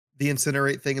the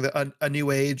Incinerate thing, a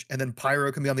New Age, and then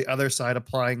Pyro can be on the other side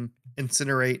applying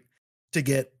Incinerate to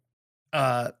get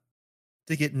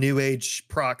New Age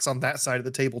procs on that side of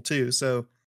the table too. So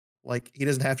like he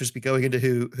doesn't have to just be going into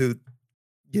who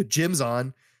Jim's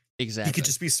on. Exactly. He could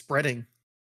just be spreading.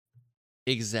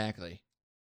 Exactly.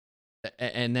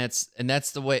 And that's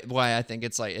the way why I think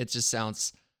it's like it just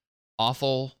sounds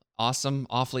awful, awesome,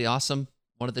 awfully awesome.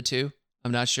 One of the two.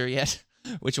 I'm not sure yet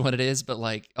which one it is, but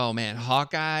like, oh man,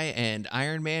 Hawkeye and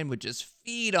Iron Man would just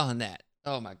feed on that.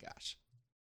 Oh my gosh.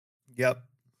 Yep.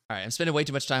 All right, I'm spending way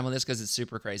too much time on this because it's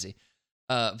super crazy.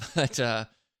 But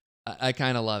I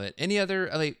kind of love it. Any other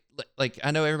like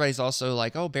I know everybody's also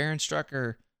like, oh, Baron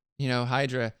Strucker,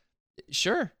 Hydra.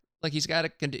 Sure, like he's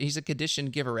a condition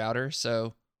giver router,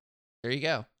 so there you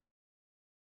go.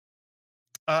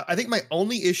 I think my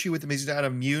only issue with him is he's not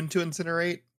immune to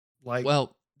Incinerate.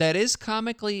 Well, that is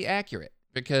comically accurate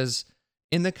because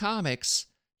in the comics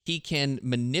he can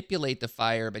manipulate the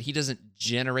fire, but he doesn't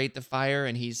generate the fire,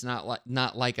 and he's not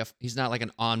like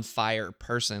an on fire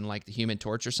person like the Human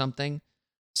Torch or something.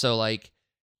 So like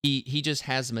he just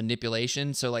has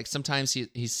manipulation. So like sometimes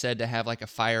he's said to have like a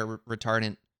fire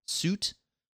retardant suit,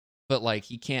 but like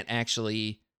he can't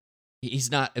actually.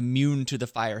 He's not immune to the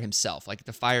fire himself. Like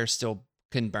the fire still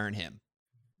can burn him.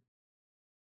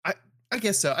 I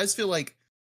guess so. I feel like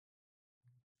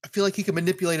he can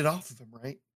manipulate it off of him,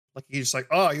 right? Like he's just like,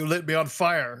 oh, you lit me on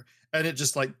fire, and it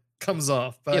just like comes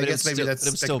off. But I guess maybe that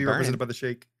can be represented by the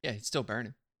shake. Yeah, he'd still burn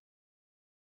him.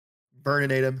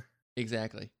 Burninate him.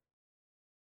 Exactly.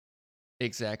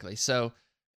 So,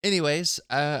 anyways,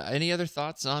 any other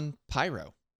thoughts on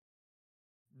Pyro?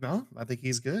 No, I think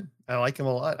he's good. I like him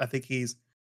a lot. I think he's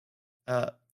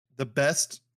the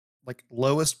best, like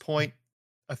lowest point,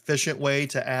 efficient way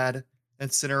to add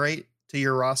Incinerate to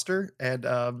your roster, and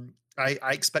I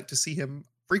expect to see him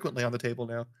frequently on the table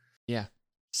now. Yeah,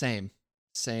 same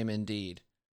indeed.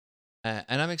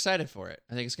 And I'm excited for it.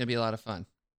 I think it's going to be a lot of fun.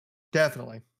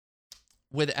 Definitely.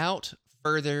 Without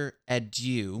further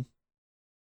ado,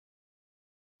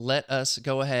 let us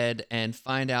go ahead and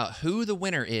find out who the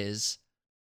winner is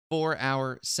for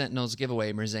our Sentinels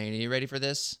giveaway. Merzane, are you ready for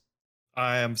this?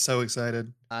 I am so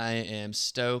excited. I am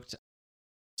stoked.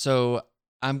 So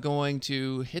I'm going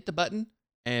to hit the button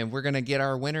and we're going to get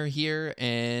our winner here.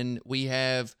 And we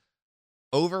have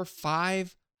over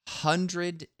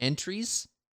 500 entries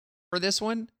for this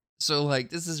one. So like,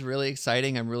 this is really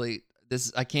exciting.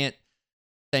 I can't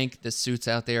thank the suits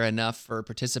out there enough for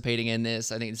participating in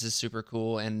this. I think this is super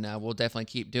cool and we'll definitely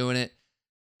keep doing it.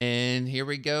 And here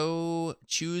we go.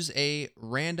 Choose a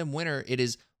random winner. It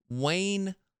is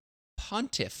Wayne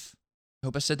Pontiff. I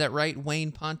hope I said that right.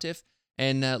 Wayne Pontiff.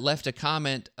 And left a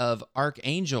comment of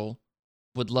Archangel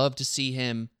would love to see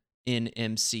him in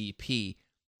MCP.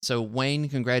 So Wayne,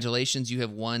 congratulations. You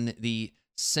have won the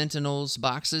Sentinels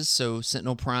boxes. So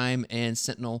Sentinel Prime and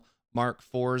Sentinel Mark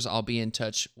IVs. I'll be in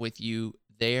touch with you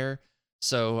there.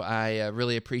 So I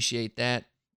really appreciate that.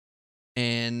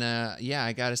 And yeah,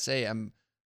 I got to say, I'm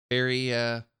very,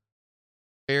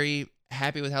 very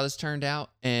happy with how this turned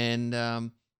out.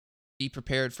 And be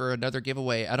prepared for another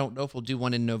giveaway. I don't know if we'll do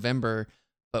one in November,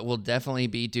 but we'll definitely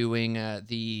be doing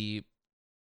the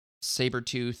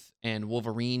Sabretooth and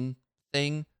Wolverine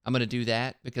thing. I'm going to do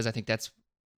that because I think that's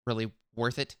really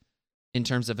worth it in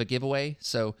terms of a giveaway.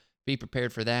 So be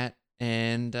prepared for that.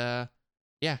 And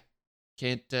yeah,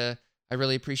 I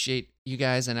really appreciate you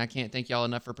guys, and I can't thank y'all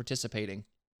enough for participating.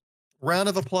 Round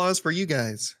of applause for you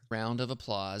guys. Round of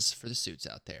applause for the suits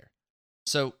out there.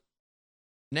 So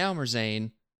now, Merzane,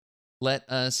 let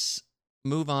us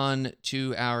move on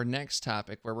to our next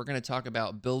topic where we're going to talk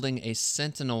about building a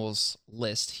Sentinels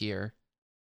list here.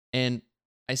 And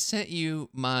I sent you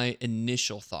my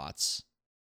initial thoughts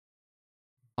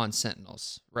on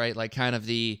Sentinels, right? Like kind of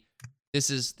this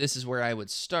is where I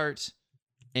would start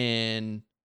and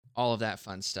all of that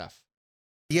fun stuff.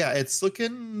 Yeah, it's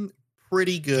looking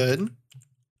pretty good.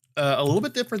 A little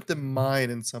bit different than mine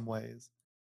in some ways.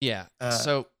 Yeah.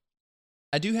 So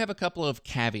I do have a couple of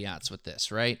caveats with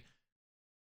this, right?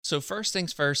 So first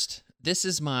things first, this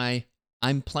is my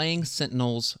I'm playing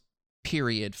Sentinels,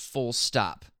 period, full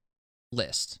stop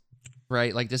list,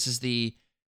 right? Like this is the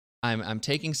I'm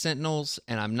taking Sentinels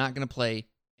and I'm not going to play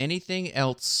anything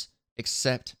else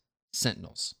except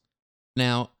Sentinels.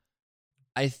 Now,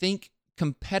 I think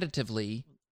competitively,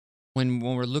 when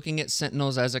we're looking at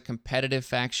Sentinels as a competitive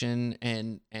faction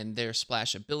and their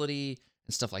splash ability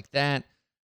and stuff like that,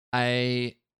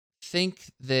 I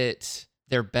think that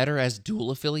they're better as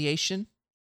dual affiliation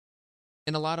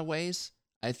in a lot of ways.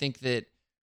 I think that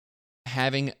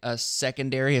having a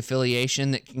secondary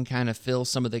affiliation that can kind of fill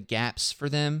some of the gaps for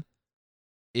them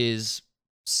is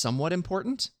somewhat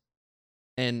important.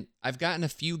 And I've gotten a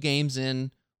few games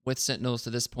in with Sentinels to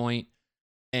this point,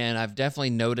 and I've definitely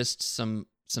noticed some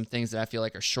things that I feel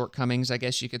like are shortcomings, I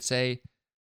guess you could say,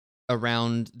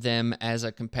 around them as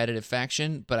a competitive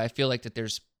faction. But I feel like that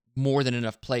there's more than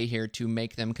enough play here to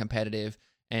make them competitive,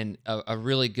 and a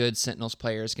really good Sentinels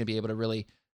player is going to be able to really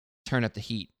turn up the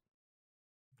heat,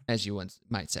 as you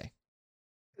might say.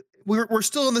 We're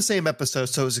still in the same episode,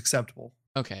 so it's acceptable.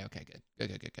 Okay, good.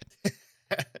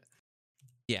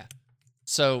 Yeah.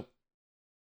 So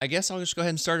I guess I'll just go ahead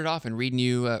and start it off and reading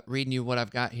you what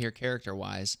I've got here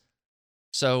character-wise.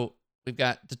 So we've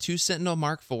got the 2 Sentinel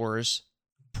Mark IVs,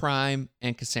 Prime,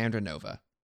 and Cassandra Nova.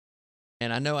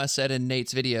 And I know I said in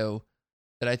Nate's video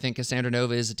that I think Cassandra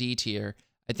Nova is a D tier.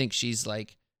 I think she's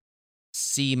like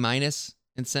C-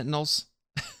 in Sentinels.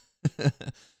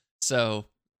 So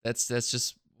that's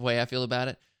just the way I feel about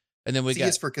it. And then we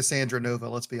got for Cassandra Nova,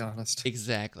 let's be honest.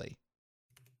 Exactly.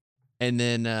 And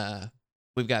then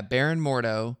we've got Baron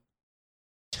Mordo,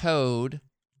 Toad,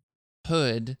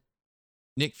 Hood,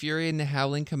 Nick Fury and the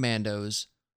Howling Commandos,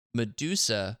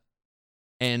 Medusa,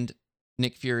 and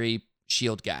Nick Fury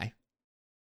Shield Guy.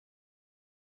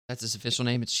 That's his official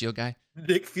name. It's Shield Guy.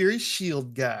 Nick Fury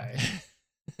Shield Guy.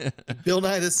 Bill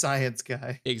Nye the Science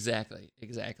Guy. Exactly.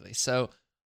 So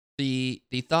the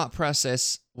thought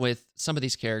process with some of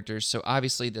these characters, so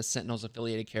obviously the Sentinels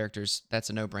affiliated characters, that's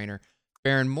a no-brainer.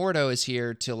 Baron Mordo is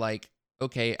here to like,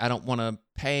 okay, I don't want to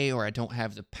pay, or I don't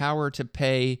have the power to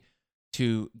pay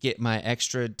to get my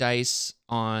extra dice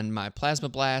on my Plasma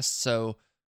Blast, so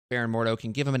Baron Mordo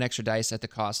can give him an extra dice at the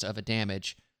cost of a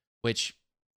damage, which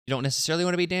you don't necessarily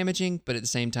want to be damaging, but at the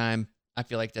same time, I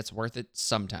feel like that's worth it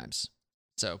sometimes.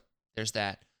 So there's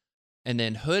that. And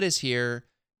then Hood is here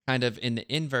kind of in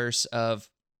the inverse of,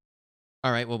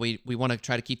 all right, well, we want to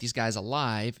try to keep these guys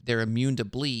alive. They're immune to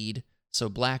bleed. So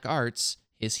Black Arts,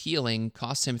 his healing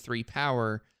costs him 3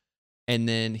 power, and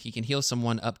then he can heal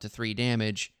someone up to 3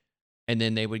 damage, and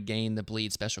then they would gain the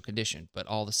bleed special condition. But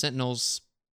all the Sentinels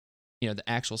the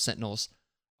actual Sentinels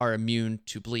are immune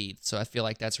to bleed. So I feel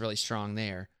like that's really strong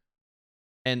there.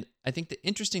 And I think the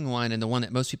interesting one, and the one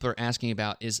that most people are asking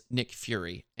about, is Nick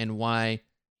Fury and why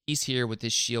he's here with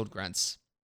his shield grunts.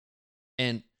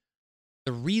 And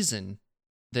the reason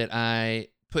that I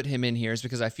put him in here is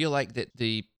because I feel like that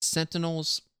the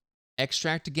Sentinels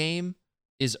extract game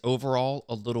is overall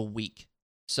a little weak.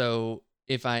 So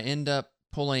if I end up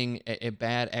pulling a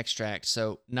bad extract,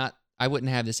 I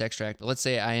wouldn't have this extract, but let's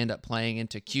say I end up playing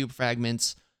into Cube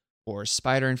Fragments or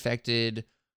Spider Infected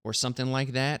or something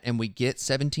like that, and we get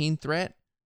 17 threat,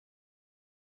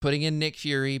 putting in Nick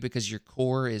Fury, because your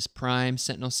core is Prime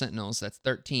Sentinels, that's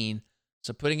 13.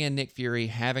 So putting in Nick Fury,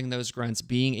 having those grunts,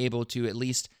 being able to at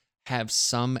least have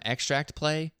some extract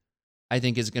play, I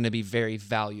think is going to be very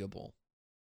valuable.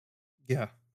 Yeah.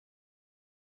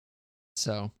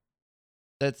 So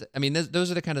those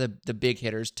are the kind of the big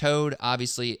hitters. Toad,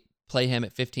 obviously, play him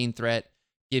at 15 threat,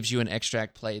 gives you an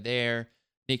extract play there.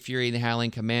 Nick Fury and the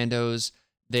Howling Commandos,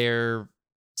 their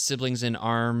siblings in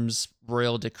arms,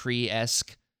 Royal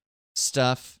Decree-esque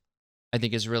stuff, I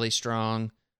think is really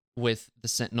strong, with the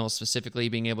Sentinels specifically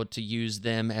being able to use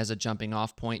them as a jumping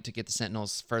off point to get the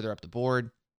Sentinels further up the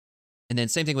board. And then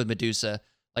same thing with Medusa.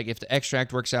 Like if the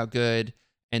extract works out good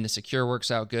and the secure works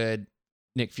out good,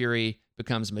 Nick Fury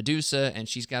becomes Medusa and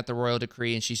she's got the Royal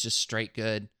Decree and she's just straight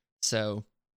good. So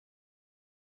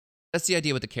that's the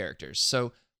idea with the characters.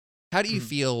 So how do you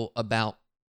feel about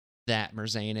that,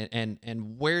 Merzane,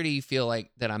 and where do you feel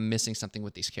like that I'm missing something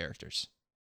with these characters?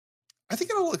 I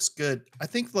think it all looks good. I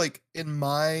think like in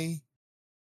my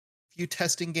few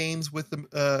testing games with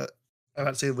the I'm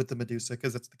about to say with the Medusa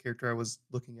because that's the character I was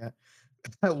looking at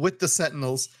with the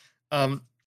Sentinels.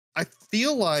 I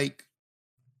feel like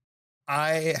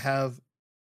I have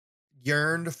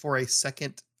yearned for a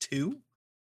second 2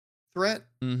 threat.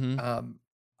 Mm-hmm.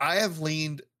 I have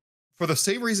leaned for the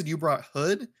same reason you brought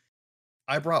Hood.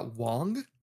 I brought Wong.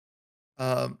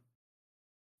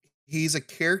 He's a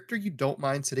character you don't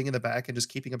mind sitting in the back and just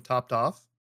keeping him topped off.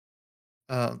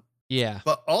 Yeah.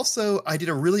 But also, I did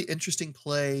a really interesting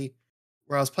play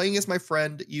where I was playing as my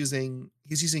friend he's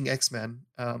using X-Men.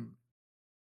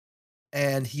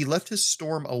 And he left his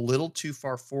storm a little too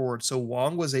far forward. So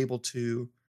Wong was able to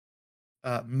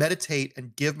meditate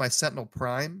and give my Sentinel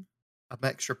Prime an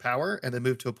extra power and then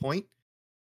move to a point.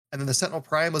 And then the Sentinel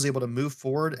Prime was able to move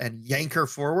forward and yank her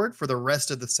forward for the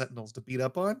rest of the Sentinels to beat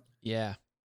up on. Yeah.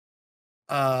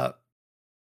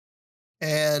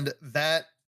 And that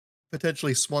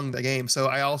potentially swung the game. So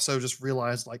I also just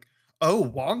realized like, oh,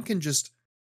 Wong can just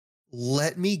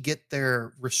let me get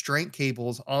their restraint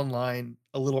cables online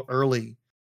a little early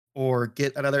or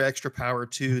get another extra power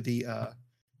to the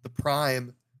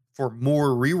Prime for more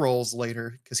rerolls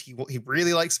later because he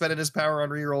really likes spending his power on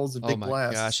rerolls and big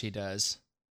blasts. Oh my gosh, he does.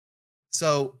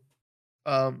 So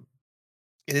it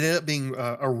ended up being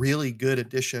a really good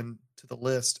addition to the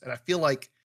list. And I feel like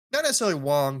not necessarily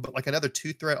Wong, but like another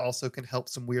 2 threat also can help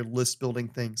some weird list building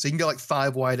things. So you can go like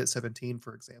 5 wide at 17,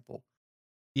 for example.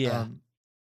 Yeah.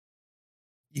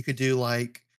 You could do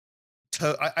like,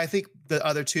 I think the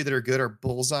other 2 that are good are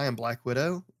Bullseye and Black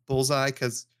Widow. Bullseye,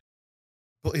 because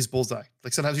he's Bullseye.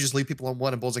 Like sometimes you just leave people on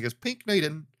one and Bullseye goes, pink, no you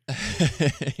didn't.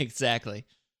 Exactly.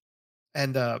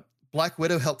 And Black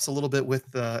Widow helps a little bit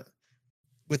with a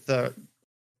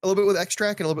little bit with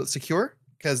extract and a little bit secure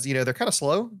because they're kind of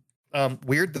slow.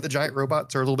 Weird that the giant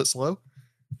robots are a little bit slow.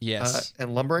 Yes.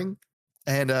 And lumbering.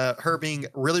 And her being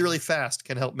really, really fast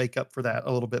can help make up for that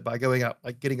a little bit by going out,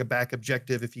 like getting a back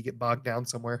objective if you get bogged down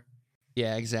somewhere.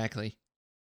 Yeah, exactly.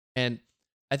 And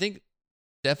I think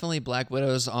definitely Black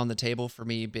Widow's on the table for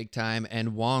me big time,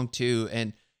 and Wong too.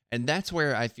 And that's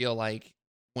where I feel like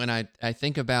when I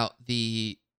think about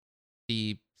the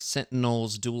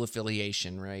Sentinels dual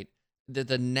affiliation, right?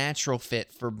 The natural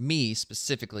fit for me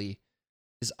specifically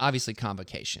is obviously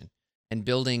Convocation. And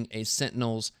building a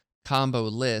Sentinels combo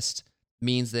list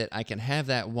means that I can have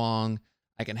that Wong,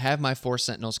 I can have my 4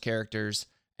 Sentinels characters,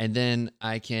 and then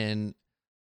I can,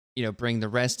 bring the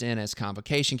rest in as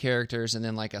Convocation characters, and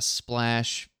then like a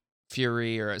Splash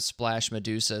Fury or a Splash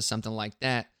Medusa, something like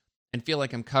that, and feel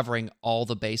like I'm covering all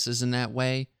the bases in that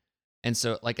way. And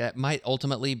so like that might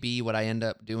ultimately be what I end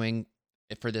up doing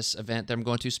for this event that I'm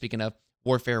going to. Speaking of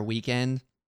Warfare Weekend,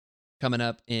 coming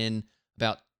up in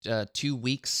about 2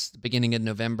 weeks, the beginning of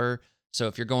November. So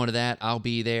if you're going to that, I'll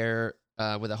be there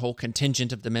with a whole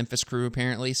contingent of the Memphis crew,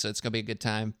 apparently. So it's going to be a good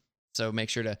time. So make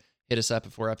sure to hit us up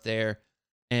if we're up there.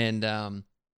 And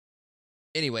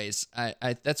anyways,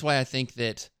 I that's why I think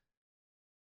that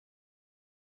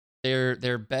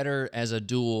they're better as a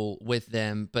duel with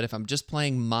them. But if I'm just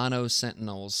playing mono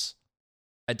Sentinels,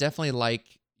 I definitely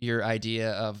like your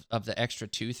idea of the extra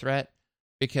 2 threat,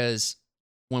 because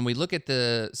when we look at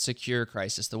the secure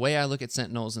crisis, the way I look at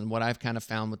Sentinels and what I've kind of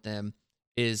found with them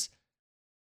is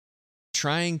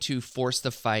trying to force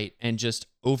the fight and just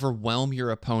overwhelm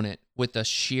your opponent with the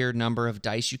sheer number of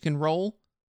dice you can roll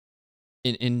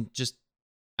in just,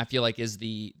 I feel like, is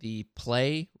the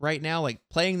play right now. Like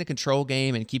playing the control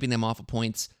game and keeping them off of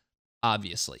points,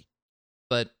 obviously,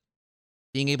 but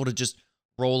being able to just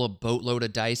roll a boatload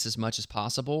of dice as much as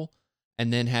possible,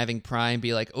 and then having Prime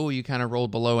be like, oh, you kind of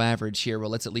rolled below average here. Well,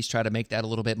 let's at least try to make that a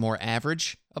little bit more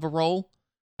average of a roll,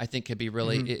 I think could be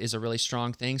really, is a really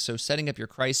strong thing. So setting up your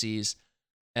crises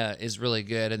is really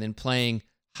good. And then playing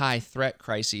high threat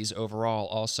crises overall,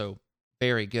 also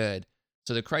very good.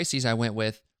 So the crises I went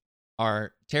with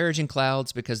are Terrigen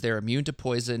Clouds because they're immune to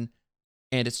poison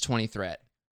and it's 20 threat.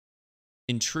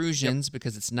 Intrusions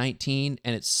because it's 19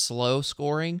 and it's slow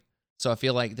scoring. So I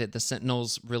feel like that the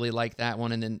Sentinels really like that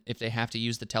one. And then if they have to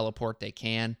use the teleport, they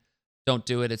can. Don't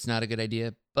do it. It's not a good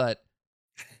idea. But,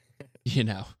 you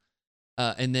know.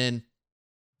 And then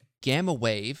Gamma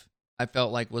Wave, I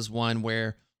felt like was one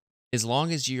where as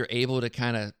long as you're able to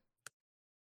kind of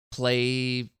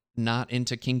play not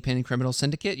into Kingpin Criminal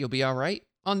Syndicate, you'll be all right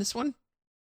on this one.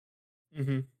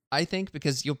 I think,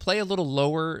 because you'll play a little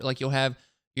lower. Like you'll have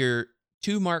your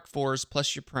 2 Mark IVs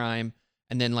plus your Prime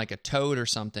and then like a Toad or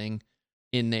something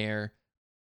in there.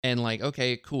 And like,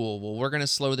 okay, cool. Well, we're going to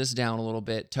slow this down a little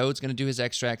bit. Toad's going to do his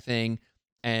extract thing.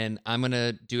 And I'm going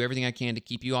to do everything I can to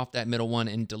keep you off that middle one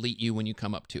and delete you when you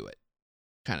come up to it,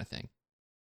 kind of thing.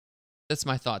 That's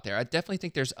my thought there. I definitely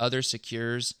think there's other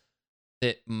secures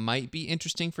that might be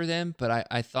interesting for them, but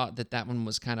I thought that one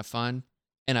was kind of fun.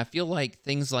 And I feel like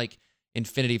things like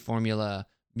Infinity Formula,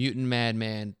 Mutant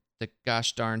Madman, the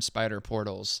gosh darn Spider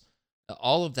Portals,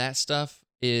 all of that stuff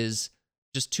is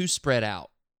just too spread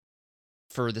out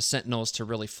for the Sentinels to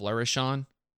really flourish on.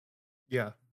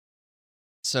 Yeah.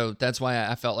 So that's why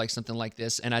I felt like something like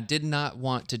this. And I did not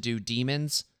want to do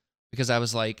demons because I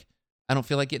was like, I don't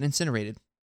feel like getting incinerated.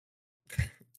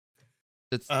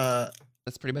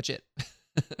 That's pretty much it.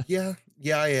 yeah,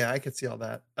 I could see all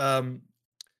that.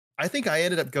 I think I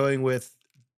ended up going with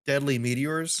Deadly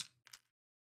Meteors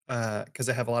because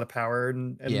I have a lot of power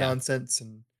and nonsense,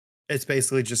 and it's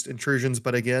basically just intrusions.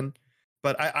 But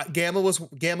I Gamma was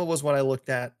what I looked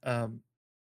at.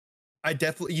 You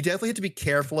definitely have to be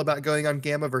careful about going on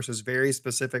Gamma versus very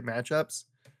specific matchups.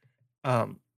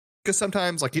 Because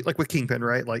sometimes, like with Kingpin,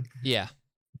 right? Like, yeah,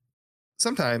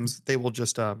 sometimes they will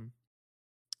just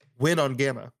win on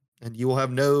Gamma, and you will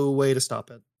have no way to stop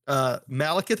it.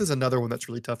 Malekith is another one that's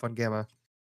really tough on Gamma.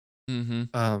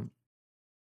 Mm-hmm.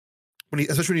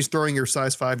 Especially when he's throwing your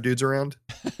size 5 dudes around.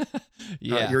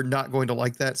 You're not going to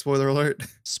like that. Spoiler alert.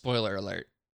 Spoiler alert.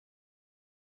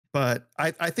 But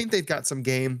I think they've got some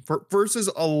game versus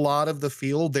a lot of the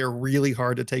field. They're really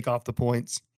hard to take off the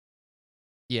points.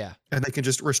 Yeah. And they can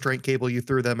just restraint cable you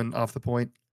through them and off the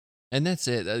point. And that's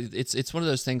it. It's one of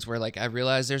those things where, like, I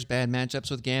realize there's bad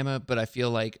matchups with Gamma, but I feel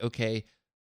like, okay,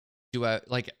 do I,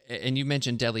 like, and you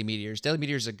mentioned Deadly Meteors. Deadly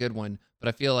Meteors is a good one, but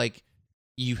I feel like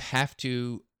you have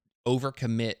to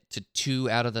overcommit to 2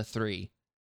 out of the 3.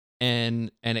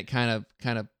 And it kind of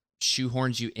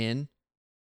shoehorns you in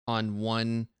on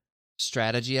one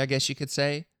strategy, I guess you could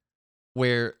say,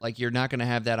 where like you're not going to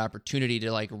have that opportunity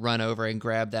to like run over and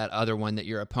grab that other one that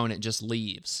your opponent just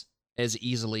leaves as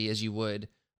easily as you would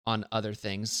on other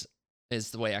things, is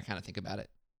the way I kind of think about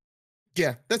it.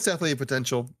 Yeah, that's definitely a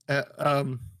potential. They're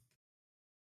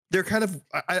kind of,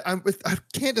 I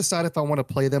can't decide if I want to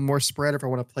play them more spread or if I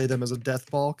want to play them as a death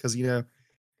ball, because, you know,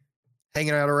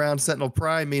 hanging out around Sentinel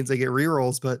Prime means they get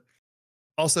rerolls, but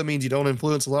also means you don't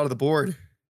influence a lot of the board.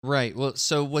 Right. Well,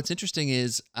 so what's interesting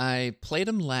is I played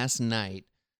them last night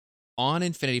on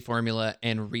Infinity Formula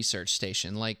and Research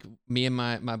Station. Like, me and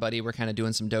my buddy were kind of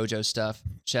doing some dojo stuff.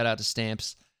 Shout out to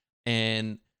Stamps.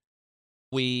 And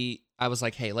I was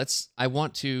like, hey, I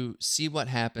want to see what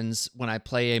happens when I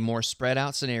play a more spread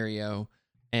out scenario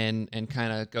and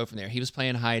kind of go from there. He was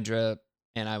playing Hydra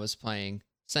and I was playing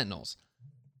Sentinels.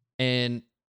 And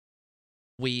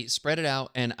we spread it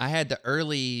out, and I had the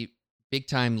early big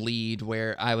time lead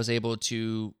where I was able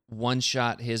to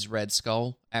one-shot his Red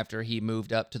Skull after he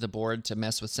moved up to the board to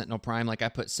mess with Sentinel Prime. Like, I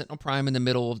put Sentinel Prime in the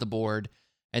middle of the board,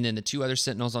 and then the 2 other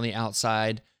Sentinels on the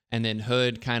outside, and then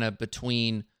Hood kind of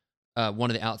between one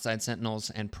of the outside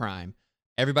Sentinels and Prime.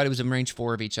 Everybody was in range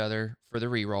 4 of each other for the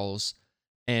rerolls.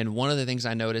 And one of the things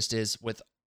I noticed is with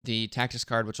the tactics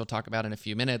card, which we'll talk about in a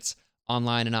few minutes,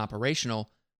 online and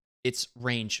operational, it's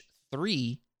range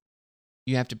 3.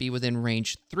 You have to be within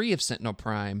range 3 of Sentinel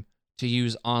Prime to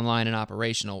use online and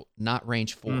operational, not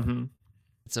range 4. Mm-hmm.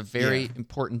 It's a very Yeah.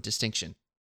 important distinction.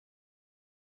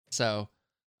 So,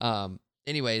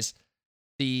 anyways,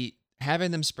 the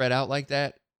having them spread out like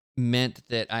that meant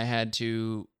that I had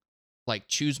to like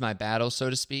choose my battle, so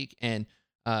to speak. And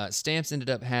Stamps ended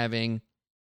up having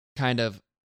kind of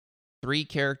 3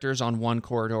 characters on one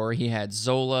corridor. He had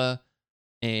Zola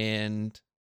and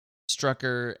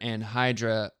Strucker and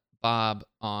Hydra Bob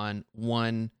on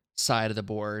one side of the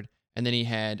board, and then he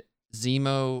had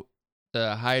Zemo,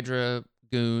 the Hydra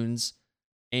goons,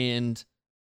 and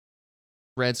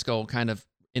Red Skull kind of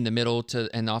in the middle to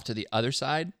and off to the other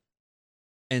side.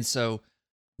 And so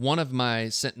one of my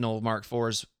Sentinel Mark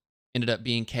IVs ended up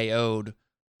being KO'd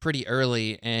pretty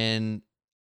early, and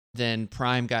then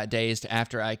Prime got dazed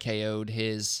after I KO'd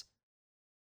his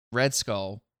Red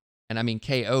Skull. And I mean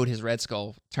KO'd his Red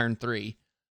Skull turn 3.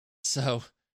 So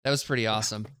that was pretty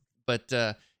awesome. But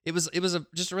it was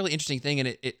just a really interesting thing, and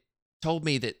it told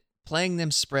me that playing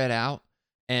them spread out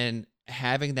and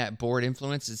having that board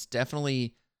influence is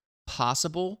definitely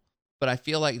possible, but I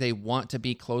feel like they want to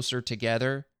be closer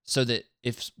together so that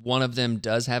if one of them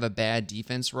does have a bad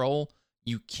defense roll,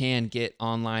 you can get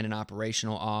online and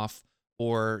operational off,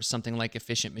 or something like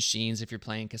Efficient Machines if you're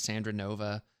playing Cassandra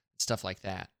Nova, stuff like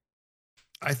that.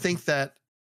 I think that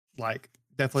like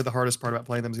definitely the hardest part about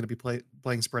playing them is going to be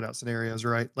playing spread out scenarios,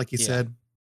 right? Like you said,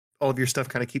 all of your stuff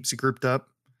kind of keeps you grouped up.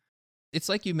 It's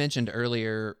like you mentioned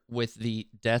earlier with the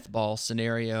death ball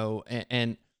scenario,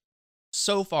 and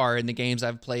so far in the games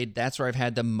I've played, that's where I've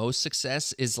had the most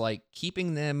success, is like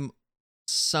keeping them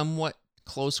somewhat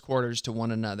close quarters to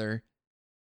one another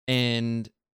and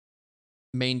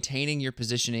maintaining your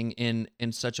positioning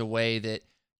in such a way that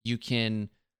you can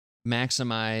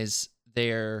maximize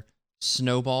their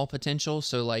snowball potential.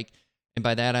 So like, and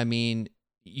by that I mean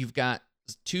you've got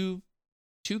two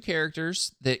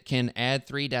characters that can add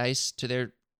 3 dice to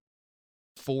their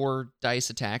 4 dice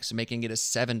attack, so making it a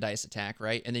 7 dice attack,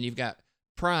 right? And then you've got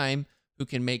Prime, who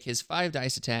can make his 5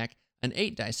 dice attack an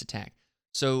 8 dice attack.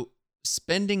 So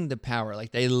spending the power,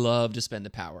 like they love to spend the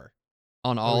power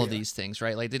on all of these things,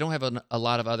 right? Like they don't have a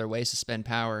lot of other ways to spend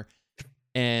power,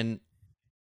 and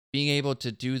being able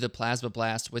to do the Plasma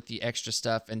Blast with the extra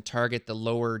stuff and target the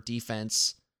lower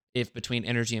defense if between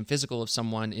energy and physical of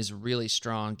someone is really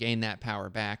strong, gain that power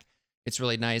back. It's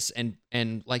really nice.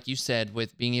 And like you said,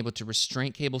 with being able to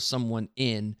restraint cable someone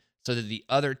in so that the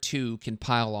other 2 can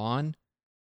pile on,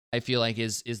 I feel like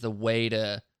is the way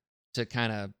to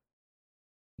kind of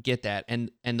get that.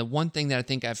 And the one thing that I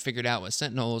think I've figured out with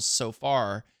Sentinels so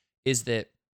far is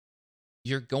that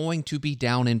you're going to be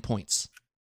down in points.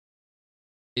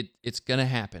 It's going to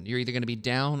happen. You're either going to be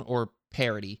down or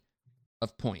parity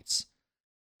of points.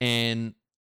 And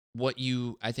what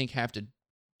you, I think, have to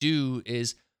do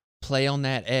is play on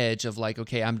that edge of like,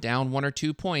 okay, I'm down 1 or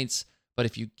 2 points, but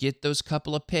if you get those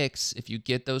couple of picks, if you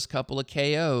get those couple of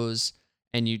KOs,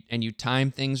 and you time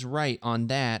things right on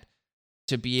that,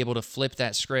 to be able to flip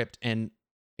that script and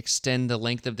extend the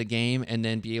length of the game and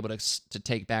then be able to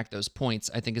take back those points,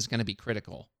 I think is going to be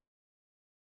critical.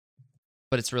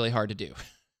 But it's really hard to do.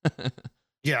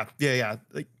 Yeah.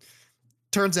 Like,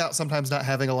 turns out sometimes not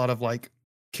having a lot of like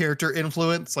character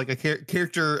influence, like a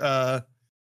character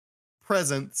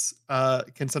presence,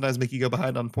 can sometimes make you go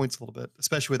behind on points a little bit,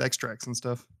 especially with extracts and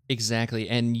stuff. Exactly.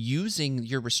 And using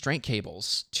your restraint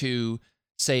cables to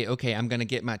say, okay, I'm going to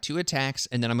get my 2 attacks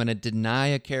and then I'm going to deny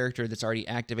a character that's already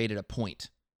activated a point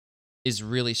is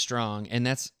really strong. And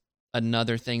that's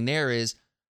another thing there is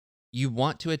you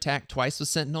want to attack twice with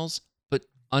Sentinels, but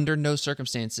under no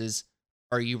circumstances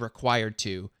are you required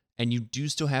to. And you do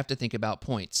still have to think about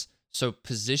points. So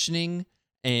positioning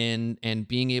and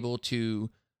being able to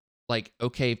like,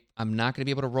 okay, I'm not going to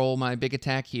be able to roll my big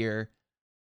attack here,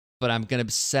 but I'm going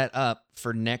to set up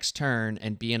for next turn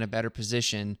and be in a better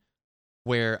position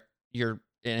where and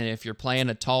if you're playing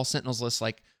a tall Sentinels list,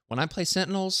 like when I play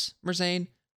Sentinels, Merzane,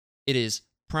 it is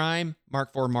Prime,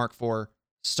 Mark IV,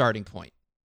 starting point,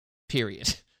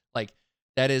 period. Like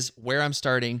that is where I'm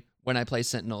starting when I play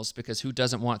Sentinels, because who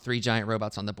doesn't want 3 giant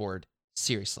robots on the board?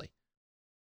 Seriously.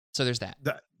 So there's that.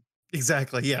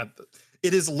 Exactly. Yeah.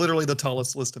 It is literally the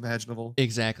tallest list imaginable.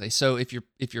 Exactly. So if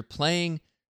you're playing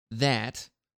that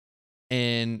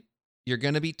and you're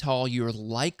going to be tall, you're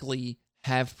likely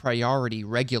have priority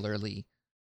regularly.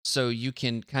 So you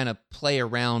can kind of play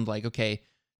around like, okay,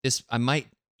 I might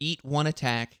eat 1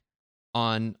 attack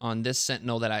on this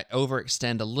Sentinel that I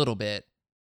overextend a little bit,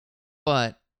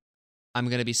 but I'm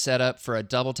going to be set up for a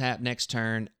double tap next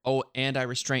turn. Oh, and I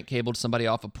restraint cabled somebody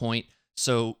off a point,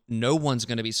 so no one's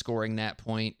going to be scoring that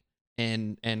point,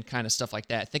 and kind of stuff like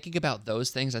that. Thinking about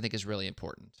those things, I think, is really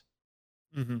important.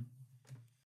 Mm-hmm.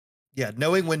 Yeah,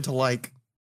 knowing when to like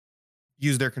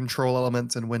use their control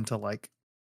elements and when to like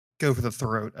go for the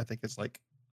throat. I think is like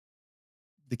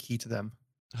the key to them.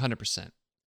 100%.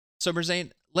 So,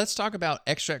 Berzane, let's talk about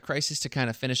Extract Crisis to kind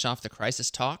of finish off the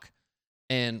Crisis talk.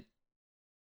 And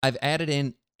I've added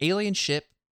in Alien Ship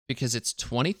because it's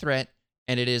 20 threat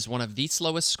and it is one of the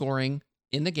slowest scoring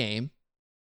in the game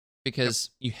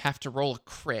because you have to roll a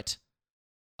crit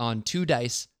on 2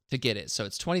 dice to get it. So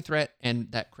it's 20 threat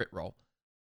and that crit roll.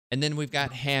 And then we've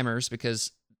got hammers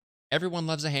because everyone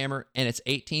loves a hammer and it's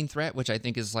 18 threat, which I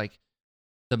think is like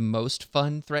the most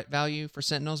fun threat value for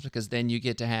Sentinels because then you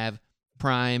get to have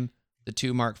Prime, the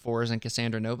 2 Mark IVs, and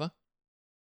Cassandra Nova.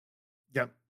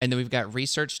 Yep. And then we've got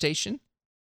Research Station,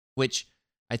 which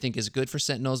I think is good for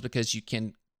Sentinels because you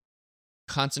can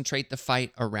concentrate the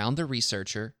fight around the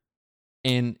researcher.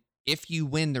 And if you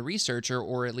win the researcher,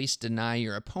 or at least deny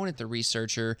your opponent the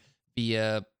researcher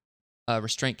via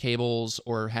restraint cables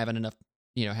or having enough,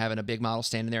 having a big model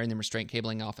standing there and then restraint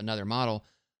cabling off another model,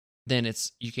 then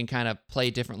you can kind of play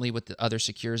differently with the other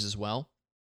secures as well.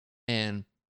 And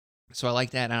so I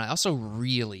like that. And I also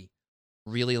really,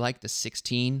 really like the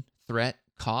 16 threat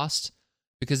cost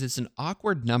because it's an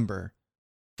awkward number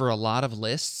for a lot of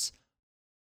lists,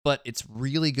 but it's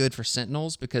really good for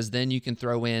Sentinels because then you can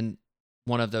throw in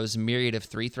one of those myriad of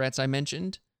 3 threats I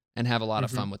mentioned and have a lot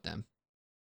of fun with them.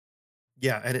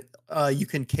 Yeah, and you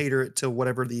can cater it to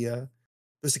whatever the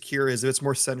secure is. If it's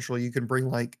more central, you can bring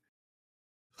like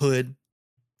Hood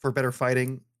for better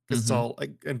fighting because it's all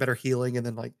like and better healing. And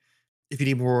then like if you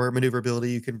need more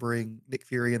maneuverability, you can bring Nick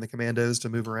Fury and the Commandos to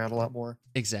move around a lot more.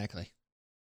 Exactly.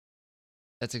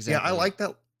 That's exactly. Yeah, I like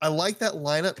that. I like that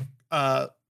lineup.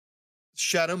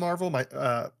 Shadow Marvel,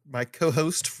 my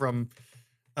co-host from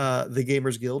the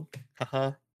Gamers Guild.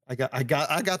 Haha. I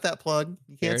got that plug.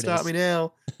 You can't stop me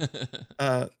now.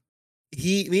 Me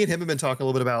and him have been talking a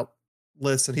little bit about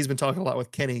lists, and he's been talking a lot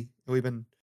with Kenny. We're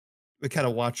kind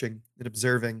of watching and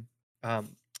observing,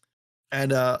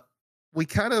 and we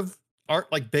kind of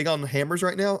aren't like big on hammers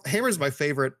right now. Hammers is my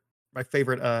favorite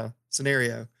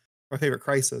scenario, my favorite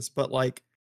crisis, but like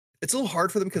it's a little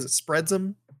hard for them because it spreads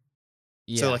them.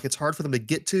 Yeah. So like it's hard for them to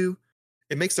get to.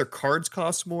 It makes their cards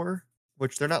cost more,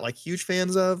 which they're not like huge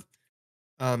fans of.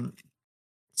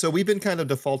 So we've been kind of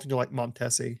defaulting to like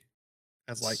Montesi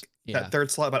as like that third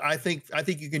slot, but I think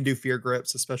you can do Fear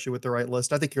Grips, especially with the right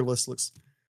list. I think your list looks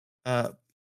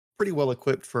pretty well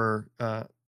equipped for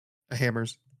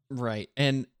hammers. Right.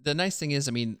 And the nice thing is,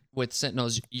 I mean, with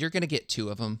Sentinels, you're going to get 2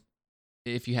 of them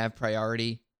if you have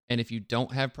priority. And if you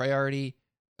don't have priority,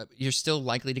 you're still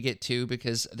likely to get 2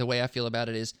 because the way I feel about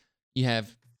it is you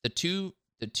have the two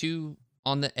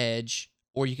on the edge,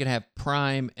 or you could have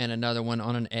Prime and another one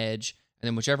on an edge. And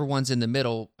then whichever one's in the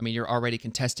middle, I mean, you're already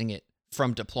contesting it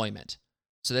from deployment.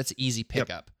 So that's easy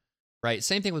pickup, right?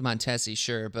 Same thing with Montesi,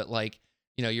 sure. But like,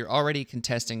 you're already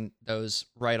contesting those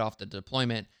right off the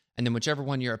deployment. And then whichever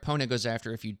one your opponent goes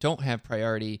after, if you don't have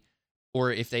priority,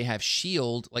 or if they have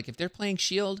shield, like if they're playing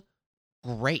shield,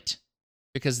 great.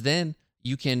 Because then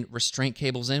you can restraint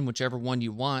cables in whichever one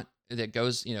you want that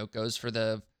goes for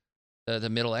the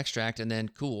middle extract, and then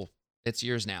cool, it's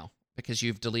yours now because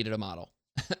you've deleted a model.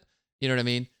 You know what I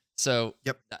mean? So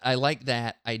I like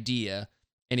that idea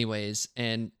anyways.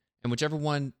 And whichever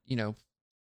one, you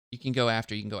can go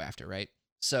after, right?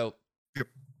 So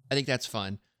I think that's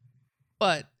fun.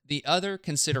 But the other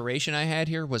consideration I had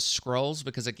here was scrolls,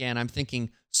 because again, I'm thinking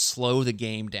slow the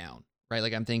game down, right?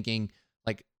 Like I'm thinking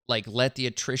like let the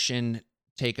attrition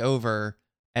take over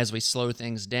as we slow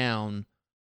things down.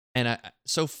 And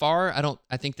so far,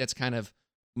 I think that's kind of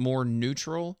more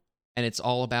neutral, and it's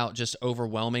all about just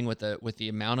overwhelming with the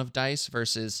amount of dice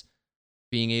versus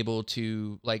being able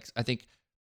to, like, I think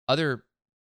other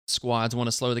squads want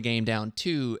to slow the game down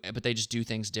too, but they just do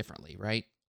things differently, right?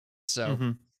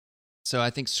 So so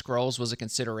I think scrolls was a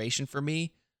consideration for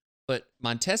me, but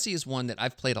Montesi is one that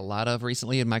I've played a lot of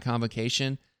recently in my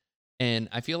convocation, and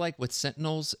I feel like with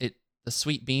Sentinels, the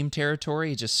sweet beam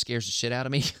territory just scares the shit out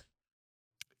of me.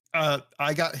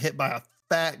 I got hit by a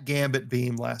fat gambit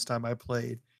beam last time I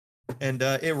played, and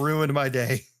it ruined my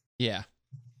day. Yeah,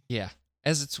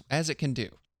 as it can do.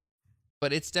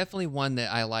 But it's definitely one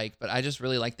that I like. But I just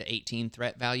really like the 18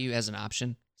 threat value as an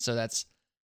option. So that's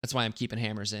why I'm keeping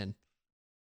hammers in.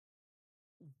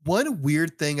 One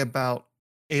weird thing about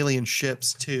alien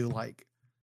ships too, like,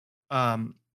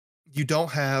 you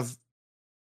don't have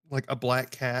like a Black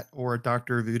Cat or a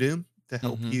Dr. Voodoo to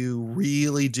help you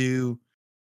really do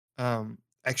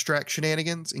extract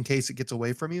shenanigans in case it gets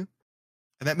away from you.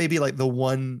 And that may be like the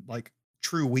one like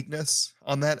true weakness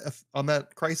on that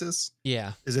crisis.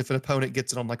 Yeah. Is if an opponent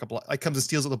gets it on like comes and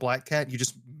steals with a Black Cat, you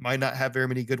just might not have very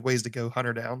many good ways to go hunt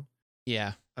her down.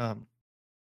 Yeah. Um,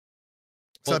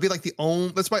 so Well, I'd be like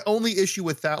that's my only issue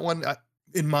with that one.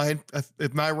 In my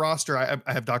roster, I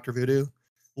have Doctor Voodoo,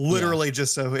 yeah. literally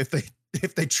just so if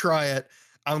they try it,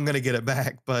 I'm gonna get it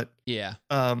back. But Yeah.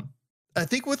 um, I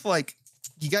think with like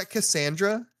you got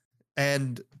Cassandra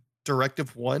and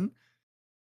Directive One,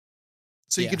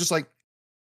 so you Yeah. can just like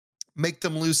make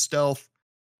them lose stealth,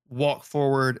 walk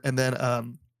forward, and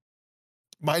then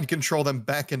mind control them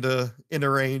back into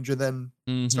range, and then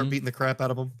start Mm-hmm. beating the crap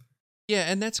out of them.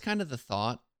 Yeah, and that's kind of the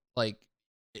thought. Like,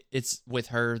 it's with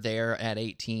her there at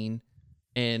 18,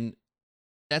 and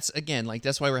that's again, like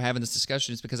that's why we're having this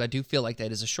discussion, is because I do feel like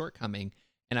that is a shortcoming,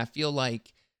 and I feel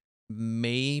like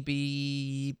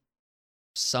maybe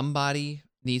somebody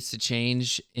needs to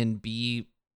change and be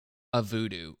a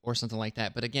voodoo or something like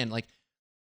that. But again, like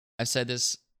I've said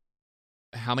this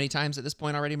how many times at this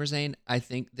point already, Merzane? I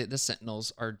think that the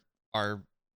Sentinels are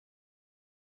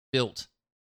built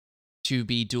to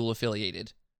be dual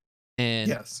affiliated, and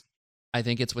Yes. I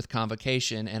think it's with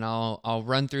Convocation, and I'll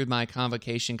run through my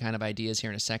Convocation kind of ideas here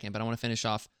in a second, but I want to finish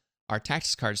off our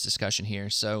tactics cards discussion here.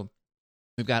 So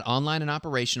we've got online and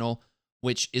operational,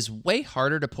 which is way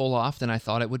harder to pull off than I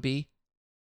thought it would be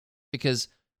because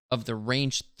of the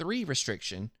range 3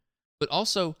 restriction, but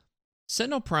also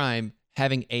Sentinel Prime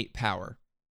having 8 power.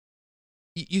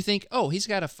 You think, oh, he's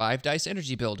got a 5 dice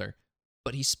energy builder,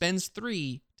 but he spends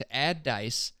 3 to add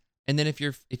dice, and then if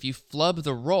you flub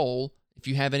the roll, if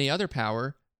you have any other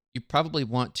power, you probably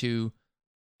want to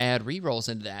add rerolls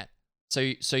into that.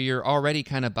 So you're already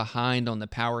kind of behind on the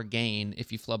power gain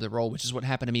if you flub the roll, which is what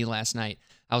happened to me last night.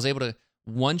 I was able to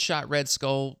one-shot Red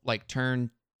Skull like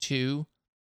turn 2,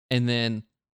 and then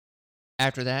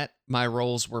after that, my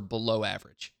rolls were below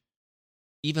average,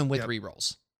 even with Yep.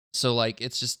 rerolls. So like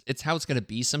it's how it's going to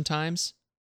be sometimes,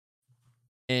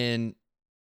 and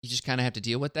you just kind of have to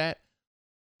deal with that.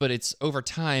 But it's over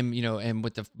time, and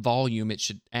with the volume, it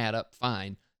should add up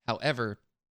fine. However,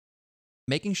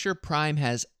 making sure Prime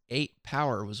has 8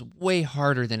 power was way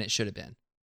harder than it should have been.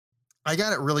 I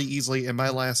got it really easily in my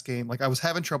last game. Like I was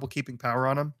having trouble keeping power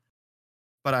on him,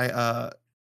 but I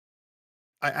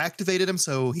activated him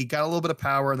so he got a little bit of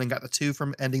power and then got the 2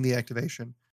 from ending the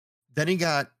activation. Then he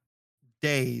got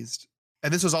dazed,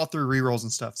 and this was all through rerolls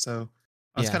and stuff. So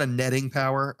I was Yeah. kind of netting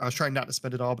power. I was trying not to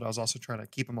spend it all, but I was also trying to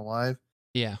keep him alive.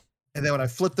 Yeah. And then when I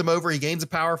flipped him over, he gains a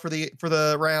power for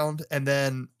the round, and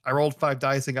then I rolled 5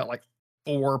 dice and got like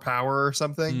 4 power or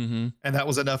something, Mm-hmm. and that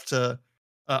was enough to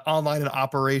online and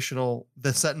operational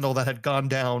the Sentinel that had gone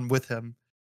down with him.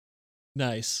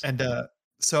 Nice. And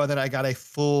so then I got a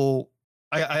full.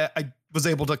 I was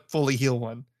able to fully heal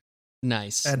one,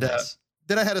 Nice. and Nice.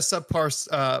 then I had a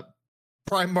subpar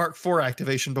Prime Mark IV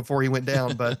activation before he went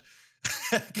down, but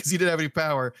because he didn't have any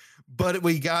power, but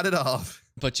we got it off.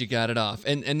 But you got it off.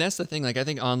 And that's the thing. Like, I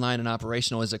think online and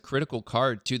operational is a critical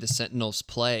card to the Sentinels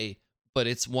play, but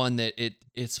it's one that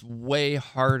it's way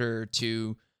harder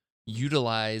to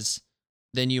utilize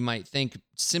than you might think,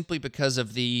 simply because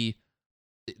of the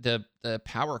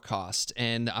power cost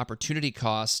and the opportunity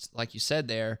cost. Like you said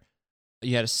there,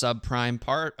 you had a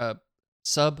subpar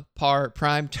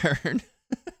prime turn.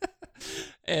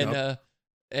 And Yep.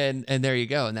 and there you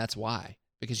go. And that's why,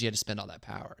 because you had to spend all that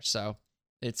power. So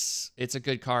it's a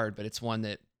good card, but it's one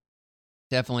that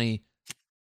definitely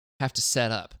have to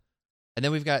set up. And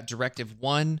then we've got Directive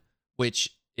 1,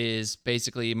 which is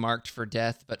basically marked for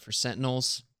death, but for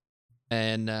Sentinels.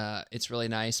 And it's really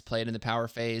nice. Play it in the power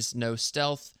phase. No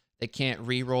stealth. They can't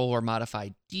reroll or modify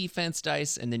defense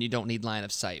dice, and then you don't need line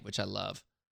of sight, which I love.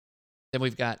 Then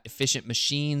we've got Efficient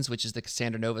Machines, which is the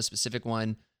Cassandra Nova specific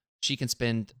one. She can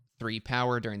spend 3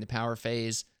 power during the power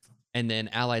phase. And then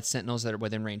allied sentinels that are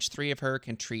within range 3 of her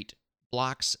can treat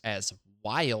blocks as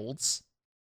wilds,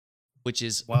 which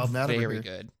is Wild and out over very here.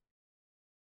 good.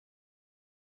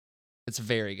 It's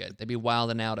very good. They'd be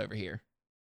wilding out over here.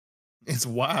 It's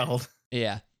wild.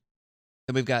 Yeah.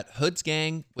 Then we've got Hood's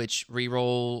Gang, which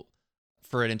reroll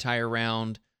for an entire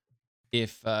round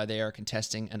if they are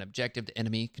contesting an objective, the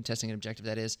enemy contesting an objective,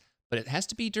 that is. But it has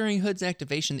to be during Hood's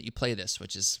activation that you play this,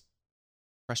 which is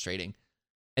frustrating.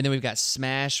 And then we've got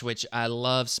Smash, which I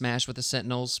love Smash with the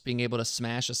Sentinels. Being able to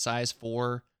smash a size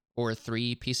 4 or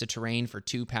 3 piece of terrain for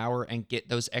 2 power and get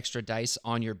those extra dice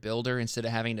on your builder instead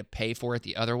of having to pay for it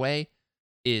the other way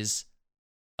is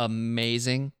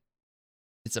amazing.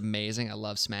 It's amazing. I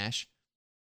love Smash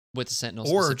with the Sentinels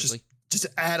Or specifically. just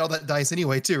add all that dice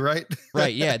anyway, too, right?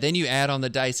 Right, yeah. Then you add on the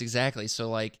dice, exactly. So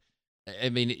like, I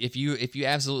mean, if you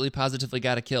absolutely positively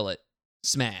got to kill it,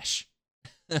 Smash.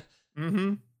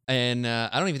 Mm-hmm. And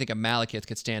I don't even think a Malekith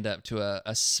could stand up to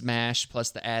a Smash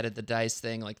plus the dice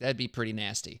thing. Like, that'd be pretty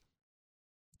nasty.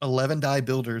 11 die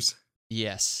builders.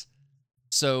 Yes.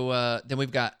 So then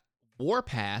we've got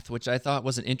Warpath, which I thought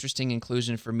was an interesting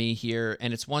inclusion for me here,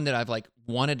 and it's one that I've like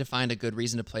wanted to find a good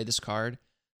reason to play this card.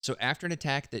 So after an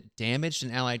attack that damaged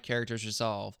an allied character's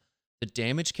resolve, the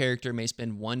damaged character may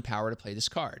spend 1 power to play this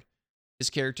card. This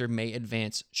character may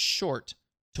advance short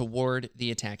toward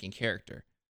the attacking character.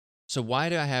 So why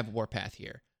do I have Warpath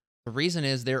here? The reason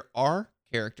is there are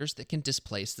characters that can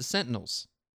displace the Sentinels.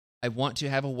 I want to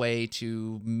have a way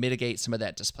to mitigate some of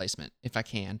that displacement if I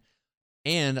can.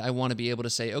 And I want to be able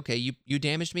to say, okay, you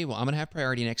damaged me. Well, I'm going to have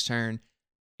priority next turn,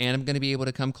 and I'm going to be able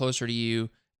to come closer to you,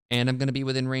 and I'm going to be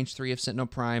within range 3 of Sentinel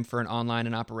Prime for an online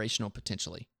and operational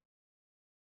potentially.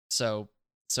 So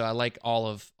I like all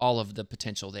of the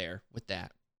potential there with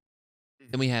that.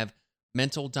 Then we have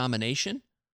Mental Domination,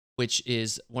 which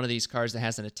is one of these cards that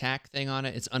has an attack thing on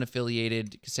it. It's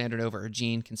unaffiliated. Cassandra Nova or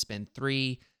Jean can spend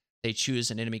 3. They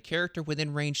choose an enemy character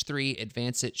within range 3,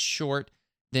 advance it short.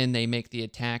 Then they make the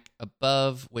attack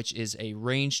above, which is a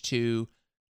range 2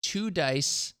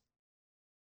 dice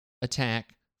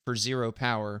attack for 0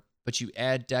 power, but you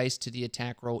add dice to the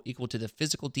attack roll equal to the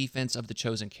physical defense of the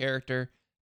chosen character.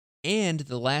 And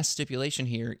the last stipulation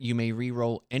here, you may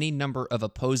reroll any number of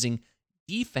opposing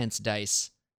defense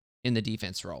dice in the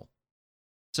defense roll.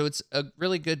 So it's a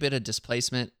really good bit of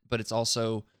displacement, but it's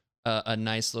also a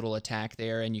nice little attack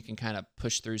there, and you can kind of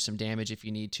push through some damage if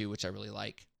you need to, which I really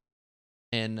like.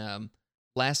 And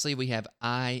lastly, we have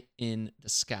Eye in the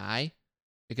Sky,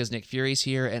 because Nick Fury's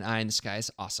here, and Eye in the Sky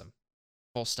is awesome.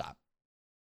 Full stop.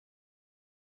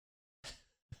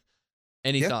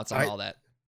 Any thoughts on all that?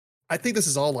 I think this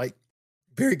is all like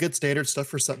very good standard stuff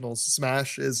for Sentinels.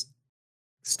 Smash is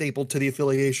stapled to the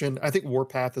affiliation. I think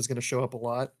Warpath is going to show up a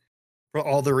lot for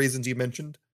all the reasons you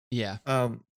mentioned. Yeah.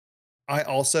 I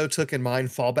also took in mind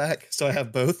Fallback, so I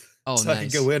have both. Oh, so nice. I can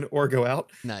go in or go out.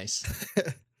 Nice.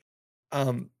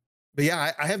 But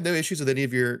yeah, I have no issues with any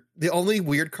of your. The only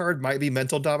weird card might be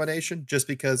Mental Domination, just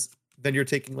because then you're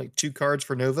taking like 2 cards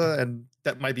for Nova, and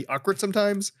that might be awkward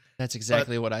sometimes. That's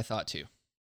exactly what I thought too.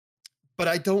 But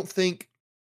I don't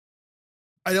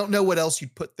know what else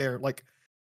you'd put there. Like,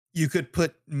 you could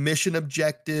put Mission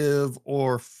Objective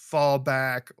or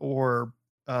Fallback or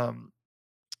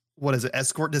what is it?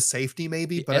 Escort to Safety,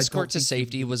 maybe. But Escort to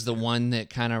Safety was the one that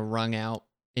kind of rung out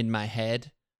in my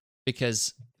head,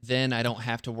 because then I don't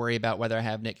have to worry about whether I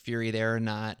have Nick Fury there or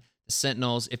not. The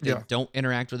Sentinels, if they don't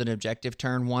interact with an objective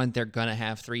turn 1, they're gonna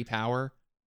have 3 power.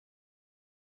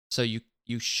 So you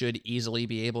should easily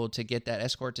be able to get that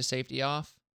Escort to Safety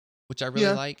off, which I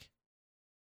really like.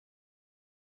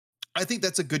 I think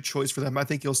that's a good choice for them. I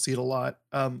think you'll see it a lot.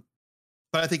 But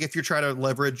I think if you're trying to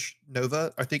leverage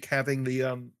Nova, I think having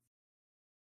the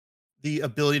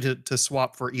ability to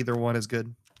swap for either one is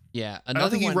good. Yeah. I don't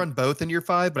think you run both in your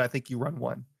 5, but I think you run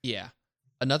one. Yeah.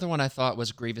 Another one I thought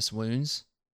was Grievous Wounds.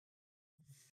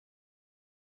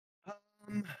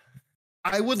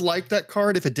 I would like that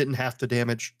card if it didn't have to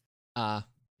damage.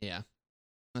 Yeah.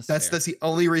 That's the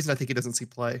only reason I think it doesn't see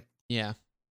play. Yeah.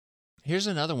 Here's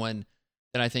another one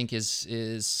that I think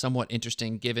is somewhat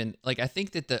interesting, given, like, I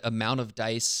think that the amount of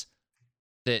dice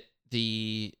that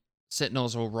the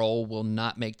Sentinels will roll will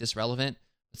not make this relevant.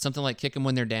 But something like Kick them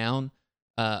when they're down,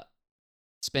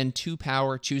 spend 2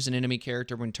 power, choose an enemy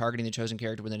character when targeting the chosen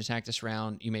character with an attack this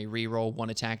round. You may reroll 1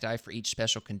 attack die for each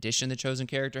special condition the chosen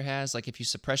character has. Like if you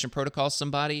suppression protocol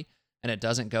somebody and it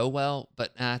doesn't go well,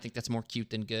 but I think that's more cute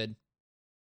than good.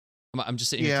 I'm just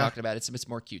sitting here talking about it. It's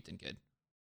more cute than good.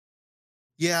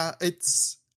 Yeah,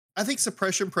 I think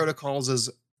suppression protocols is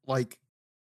like,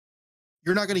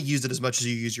 you're not going to use it as much as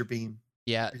you use your beam.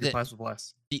 Yeah. Your Plasma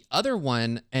Blast. The other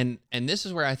one, and this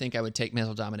is where I think I would take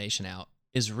Mental Domination out,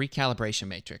 is Recalibration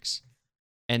Matrix.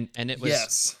 And it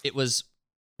was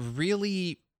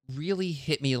really, really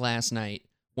hit me last night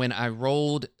when I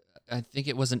rolled, I think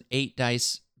it was an 8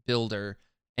 dice builder,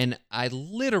 and I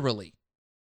literally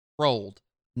rolled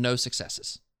no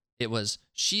successes. It was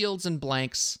shields and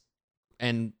blanks,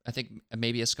 and I think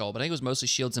maybe a skull, but I think it was mostly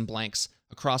shields and blanks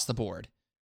across the board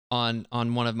on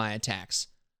one of my attacks.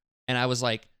 And I was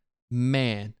like,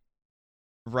 man,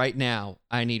 right now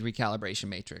I need Recalibration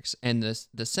Matrix. And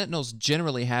the Sentinels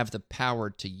generally have the power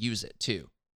to use it too.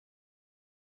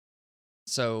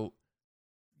 So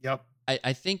yep.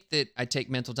 I think that I take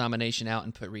Mental Domination out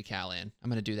and put Recal in. I'm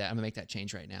going to do that. I'm going to make that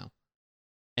change right now.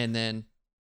 And then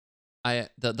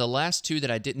the last 2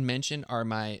 that I didn't mention are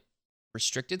my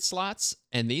restricted slots,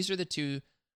 and these are the 2,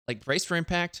 like Brace for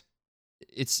Impact,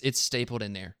 it's stapled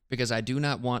in there because I do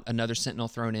not want another Sentinel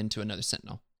thrown into another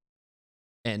Sentinel,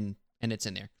 and it's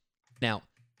in there. Now,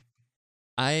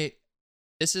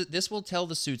 this will tell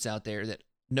the suits out there that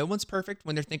no one's perfect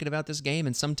when they're thinking about this game,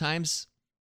 and sometimes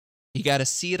you got to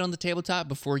see it on the tabletop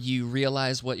before you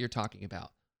realize what you're talking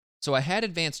about. So I had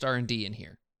advanced R&D in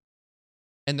here.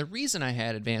 And the reason I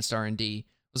had advanced R&D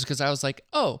was because I was like,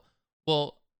 oh,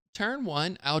 well, turn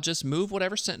 1, I'll just move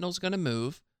whatever sentinel's going to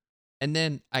move, and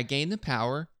then I gain the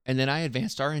power, and then I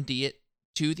advanced R&D it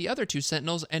to the other 2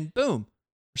 sentinels, and boom,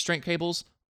 restraint cables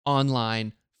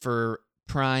online for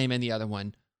Prime and the other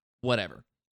one, whatever.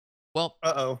 Well,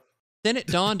 then it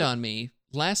dawned on me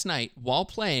last night while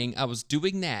playing, I was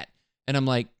doing that, and I'm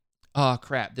like, oh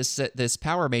crap, this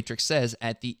power matrix says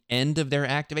at the end of their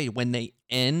activation, when they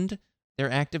end their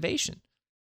activation.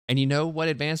 And you know what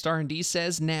advanced R&D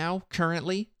says now,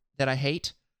 currently, that I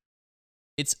hate?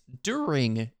 It's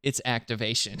during its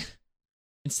activation.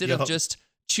 Instead of just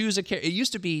choose a character. It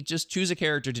used to be just choose a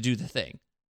character to do the thing.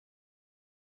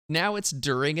 Now it's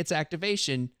during its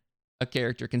activation, a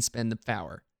character can spend the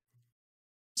power.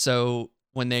 So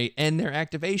when they end their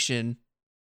activation,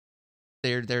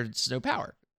 there's no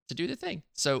power to do the thing.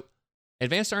 So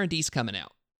advanced R&D is coming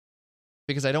out.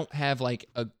 Because I don't have like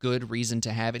a good reason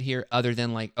to have it here other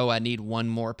than like, oh, I need 1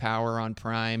 more power on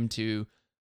Prime to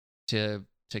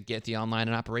get the online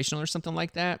and operational or something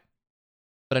like that.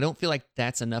 But I don't feel like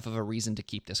that's enough of a reason to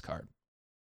keep this card.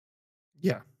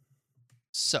 Yeah.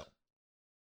 So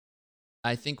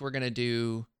I think we're going to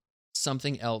do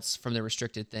something else from the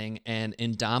restricted thing, and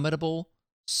Indomitable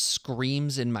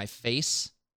screams in my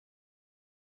face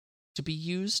to be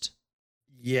used.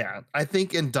 Yeah, I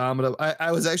think Indomitable.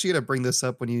 I was actually going to bring this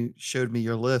up when you showed me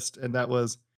your list, and that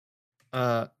was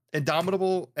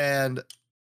Indomitable and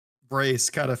Brace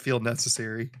kind of feel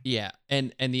necessary. Yeah,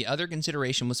 and the other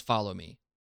consideration was Follow Me.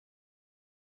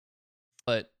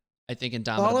 But I think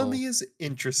Indomitable... Follow Me is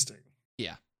interesting.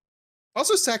 Yeah.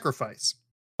 Also Sacrifice,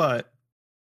 but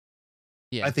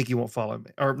yeah, I think you won't Follow Me.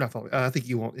 Or not Follow Me. I think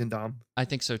you won't Indom. I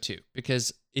think so too,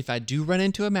 because if I do run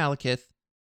into a Malekith,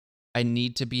 I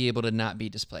need to be able to not be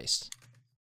displaced.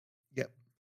 Yep.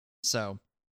 So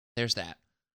there's that.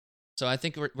 So I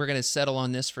think we're going to settle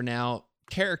on this for now.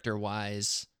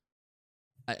 Character-wise,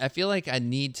 I feel like I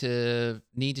need to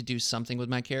do something with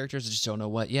my characters. I just don't know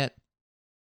what yet.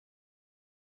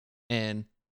 And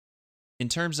in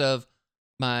terms of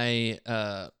my,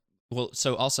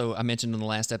 so also I mentioned in the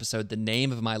last episode the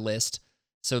name of my list.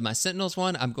 So my Sentinels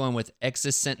one, I'm going with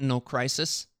Exis Sentinel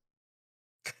Crisis.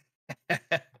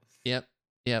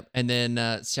 Yep. And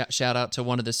then shout out to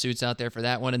one of the suits out there for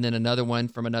that one. And then another one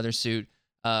from another suit.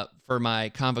 For my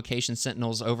Convocation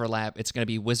Sentinels overlap, it's going to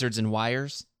be Wizards and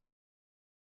Wires.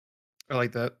 I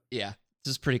like that. Yeah,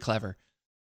 this is pretty clever.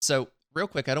 So real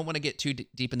quick, I don't want to get too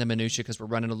deep in the minutia because we're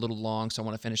running a little long, so I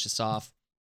want to finish this off.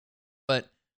 But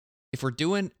if we're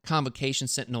doing Convocation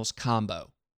Sentinels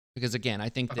combo, because again, I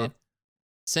think that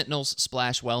Sentinels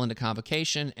splash well into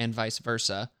Convocation and vice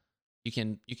versa. You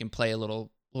can play a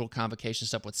little Convocation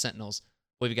stuff with Sentinels.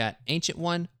 We've got Ancient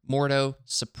One, Mordo,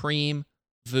 Supreme,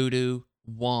 Voodoo,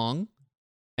 Wong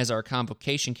as our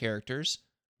Convocation characters.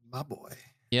 My boy.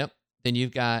 Yep. Then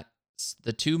you've got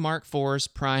the 2 Mark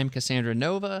IVs, Prime, Cassandra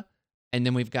Nova, and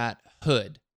then we've got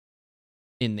Hood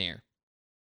in there.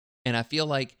 And I feel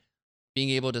like being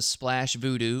able to splash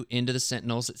Voodoo into the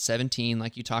Sentinels at 17,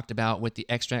 like you talked about with the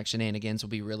extract shenanigans, will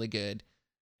be really good.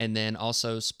 And then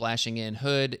also splashing in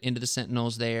Hood into the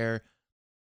Sentinels there.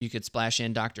 You could splash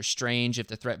in Doctor Strange if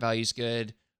the threat value is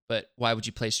good. But why would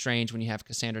you play Strange when you have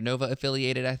Cassandra Nova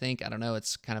affiliated, I think? I don't know.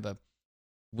 It's kind of a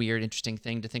weird, interesting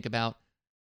thing to think about.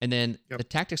 And then the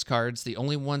tactics cards, the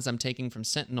only ones I'm taking from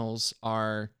Sentinels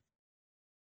are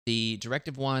the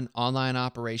Directive 1, Online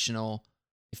Operational,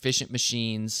 Efficient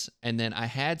Machines, and then I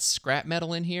had Scrap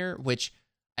Metal in here, which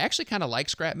I actually kind of like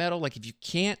Scrap Metal. Like if you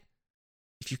can't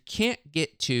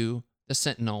get to the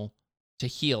Sentinel to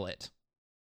heal it,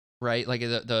 right? Like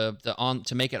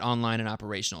to make it online and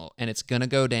operational, and it's gonna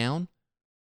go down.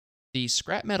 The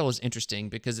Scrap Metal is interesting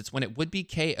because it's when it would be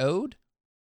KO'd,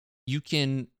 you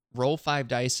can roll 5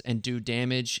 dice and do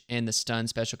damage and the stun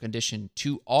special condition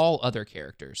to all other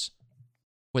characters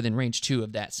within range 2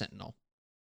 of that Sentinel.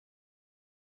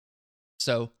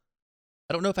 So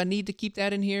I don't know if I need to keep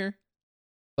that in here,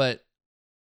 but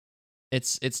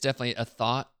it's definitely a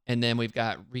thought. And then we've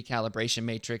got Recalibration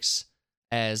Matrix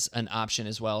as an option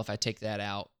as well if I take that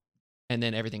out. And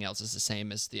then everything else is the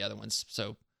same as the other ones.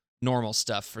 So normal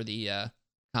stuff for the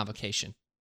Convocation.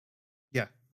 Yeah.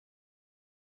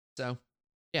 So,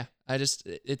 yeah,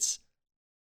 it's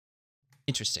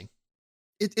interesting.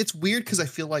 It's weird because I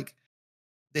feel like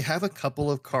they have a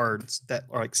couple of cards that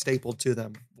are like stapled to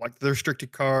them, like the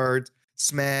restricted cards,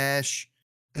 Smash.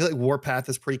 I feel like Warpath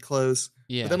is pretty close.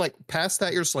 Yeah. But then like past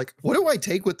that, you're just like, what do I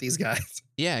take with these guys?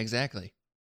 Yeah, exactly.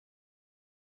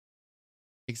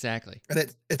 Exactly.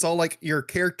 And it's all like your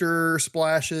character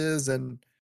splashes and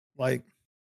like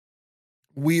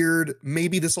weird,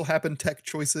 maybe this will happen tech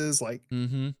choices. Like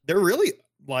Mm-hmm. they're really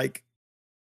like,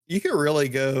 you can really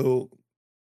go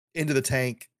into the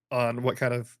tank on what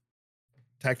kind of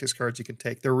tactics cards you can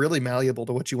take. They're really malleable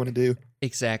to what you want to do.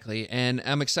 Exactly. And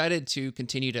I'm excited to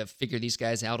continue to figure these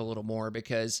guys out a little more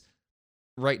because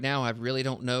right now I really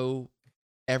don't know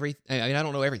everything. I mean, I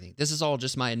don't know everything. This is all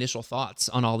just my initial thoughts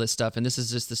on all this stuff. And this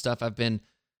is just the stuff I've been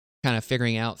kind of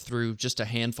figuring out through just a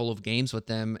handful of games with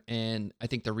them. And I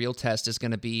think the real test is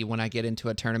going to be when I get into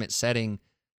a tournament setting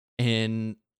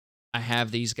and I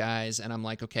have these guys and I'm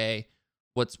like, okay,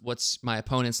 what's my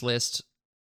opponent's list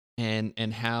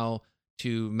and how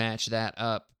to match that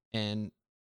up and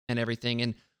everything.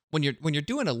 And when you're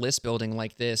doing a list building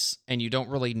like this and you don't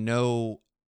really know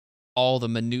all the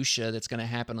minutia that's going to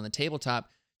happen on the tabletop,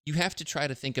 you have to try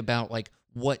to think about like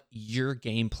what your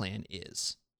game plan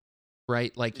is,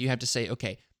 right? Like you have to say,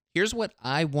 okay, here's what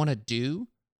I want to do,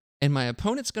 and my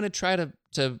opponent's going to try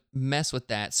to mess with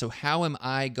that. So how am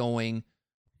I going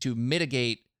to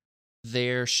mitigate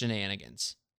their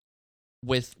shenanigans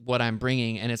with what I'm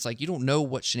bringing? And it's like you don't know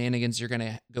what shenanigans you're going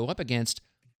to go up against,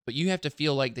 but you have to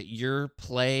feel like that your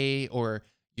play or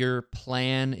your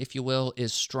plan, if you will,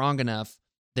 is strong enough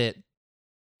that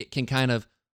it can kind of,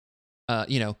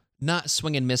 not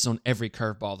swing and miss on every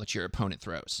curveball that your opponent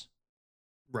throws.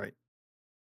 Right.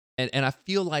 And I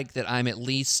feel like that I'm at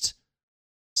least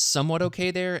somewhat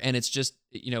okay there. And it's just,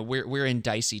 we're in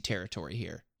dicey territory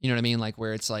here. You know what I mean? Like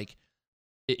where it's like,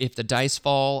 if the dice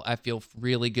fall, I feel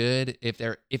really good. If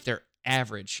they're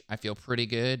average, I feel pretty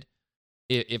good.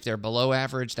 If they're below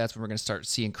average, that's when we're going to start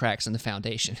seeing cracks in the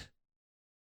foundation.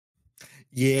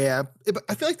 Yeah,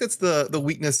 I feel like that's the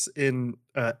weakness in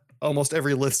almost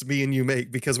every list me and you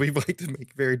make, because we like to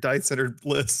make very dice centered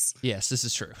lists. Yes, this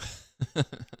is true.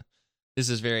 This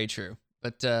is very true.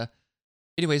 But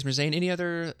anyways, Merzane, any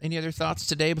other thoughts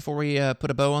today before we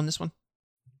put a bow on this one?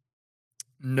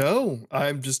 No,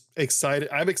 I'm just excited.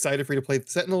 I'm excited for you to play the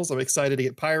Sentinels. I'm excited to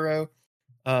get Pyro.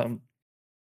 I'm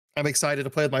excited to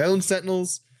play with my own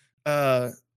Sentinels.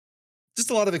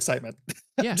 Just a lot of excitement.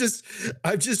 Yeah.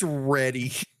 I'm just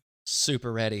ready.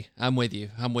 Super ready. I'm with you.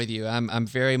 I'm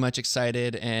very much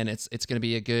excited, and it's going to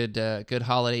be a good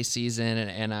holiday season,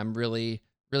 and I'm really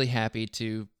happy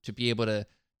to be able to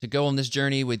go on this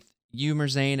journey with you,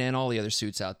 Merzane, and all the other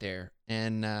suits out there.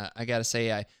 And I got to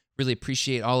say, I really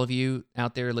appreciate all of you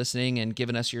out there listening and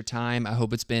giving us your time. I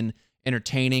hope it's been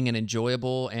entertaining and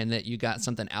enjoyable, and that you got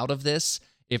something out of this.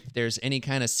 If there's any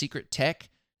kind of secret tech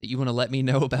that you want to let me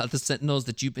know about the Sentinels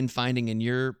that you've been finding in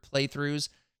your playthroughs,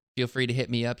 feel free to hit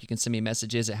me up. You can send me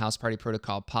messages at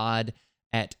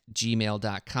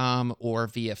housepartyprotocolpod@gmail.com or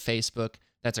via Facebook.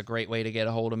 That's a great way to get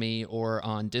a hold of me, or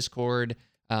on Discord.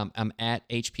 I'm at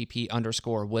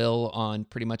HPP_Will on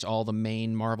pretty much all the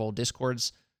main Marvel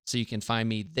Discords, so you can find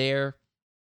me there.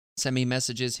 Send me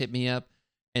messages, hit me up.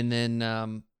 And then,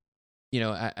 I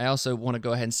also want to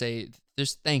go ahead and say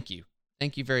just thank you.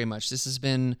 Thank you very much. This has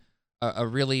been a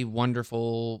really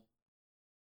wonderful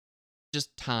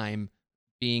just time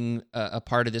being a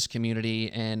part of this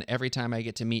community. And every time I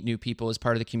get to meet new people as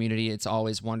part of the community, it's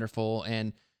always wonderful.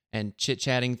 And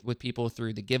chit-chatting with people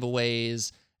through the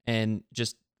giveaways and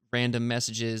just random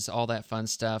messages, all that fun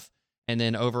stuff. And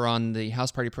then over on the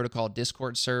House Party Protocol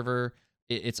Discord server,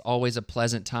 it's always a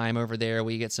pleasant time over there.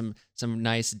 We get some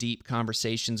nice deep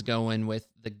conversations going with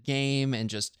the game and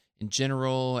just in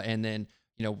general. And then,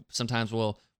 sometimes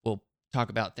we'll talk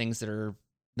about things that are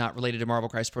not related to Marvel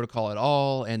Crisis Protocol at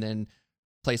all, and then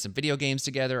play some video games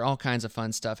together. All kinds of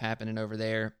fun stuff happening over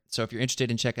there. So if you're interested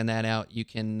in checking that out, you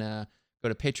can go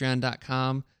to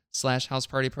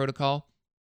patreon.com/housepartyprotocol.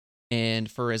 And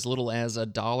for as little as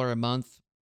 $1 a month,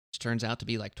 which turns out to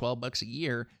be like $12 a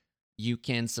year, you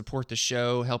can support the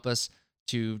show, help us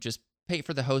to just pay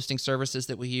for the hosting services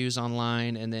that we use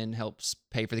online, and then helps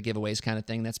pay for the giveaways kind of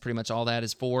thing. That's pretty much all that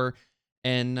is for.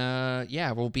 And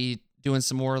we'll be doing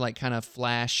some more like kind of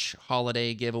flash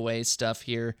holiday giveaway stuff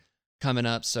here coming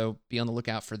up. So be on the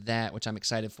lookout for that, which I'm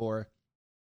excited for.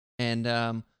 And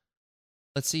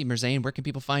let's see, Merzane, where can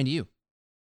people find you?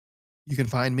 You can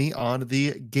find me on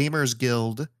the Gamers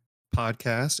Guild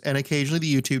podcast and occasionally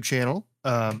the YouTube channel,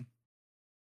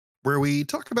 where we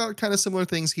talk about kind of similar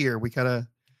things here. We kind of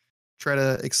try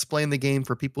to explain the game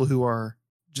for people who are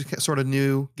just sort of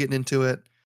new, getting into it,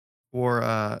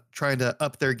 or trying to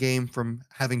up their game from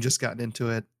having just gotten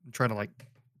into it, and trying to like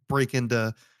break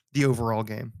into the overall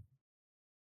game.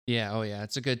 Yeah, oh yeah,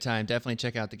 it's a good time. Definitely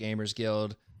check out the Gamers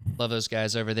Guild. Love those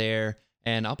guys over there.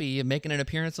 And I'll be making an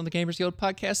appearance on the Gamers Guild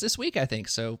podcast this week, I think.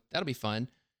 So that'll be fun.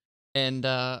 And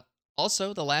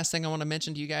also, the last thing I want to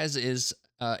mention to you guys is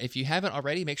if you haven't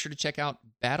already, make sure to check out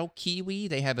Battle Kiwi.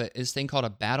 They have this thing called a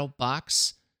Battle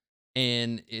Box,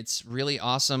 and it's really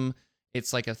awesome.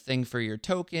 It's like a thing for your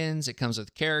tokens. It comes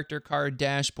with character card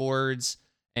dashboards,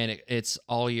 and it's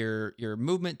all your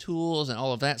movement tools and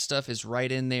all of that stuff is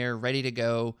right in there, ready to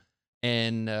go.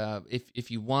 And if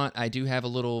you want, I do have a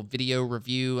little video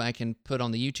review I can put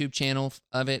on the YouTube channel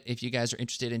of it. If you guys are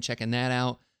interested in checking that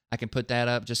out, I can put that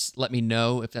up. Just let me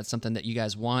know if that's something that you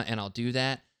guys want, and I'll do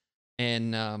that.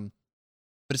 And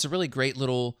but it's a really great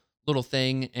little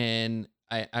thing, and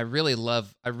I really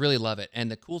love it.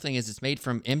 And the cool thing is it's made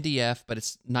from MDF, but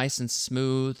it's nice and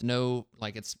smooth. No,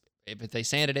 like if they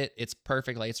sanded it, it's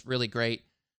perfect. Like it's really great,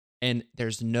 and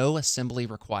there's no assembly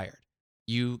required.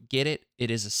 You get it, it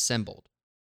is assembled.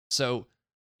 So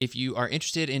if you are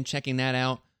interested in checking that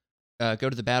out, go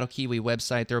to the Battle Kiwi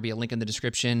website. There will be a link in the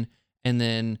description, and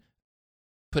then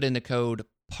put in the code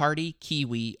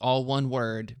PARTYKIWI, all one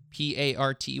word,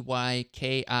 PARTYKIWI,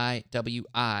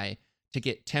 to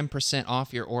get 10%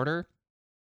 off your order.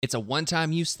 It's a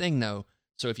one-time use thing, though.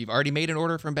 So if you've already made an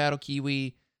order from Battle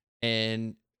Kiwi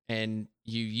and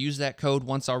you use that code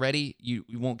once already, you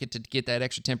won't get to get that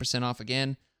extra 10% off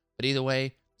again. But either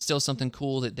way, still something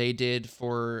cool that they did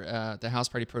for the House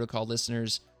Party Protocol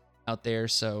listeners out there.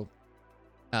 So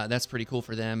that's pretty cool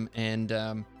for them. And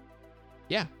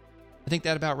yeah, I think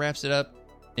that about wraps it up.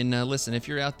 And listen, if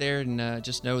you're out there, and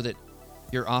just know that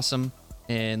you're awesome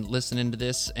and listening to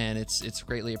this, and it's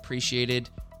greatly appreciated,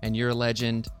 and you're a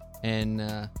legend,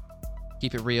 and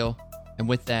keep it real. And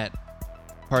with that,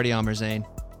 party on, Merzane.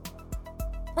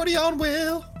 Party on,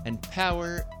 Will. And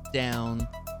power down,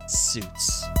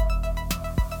 Suits.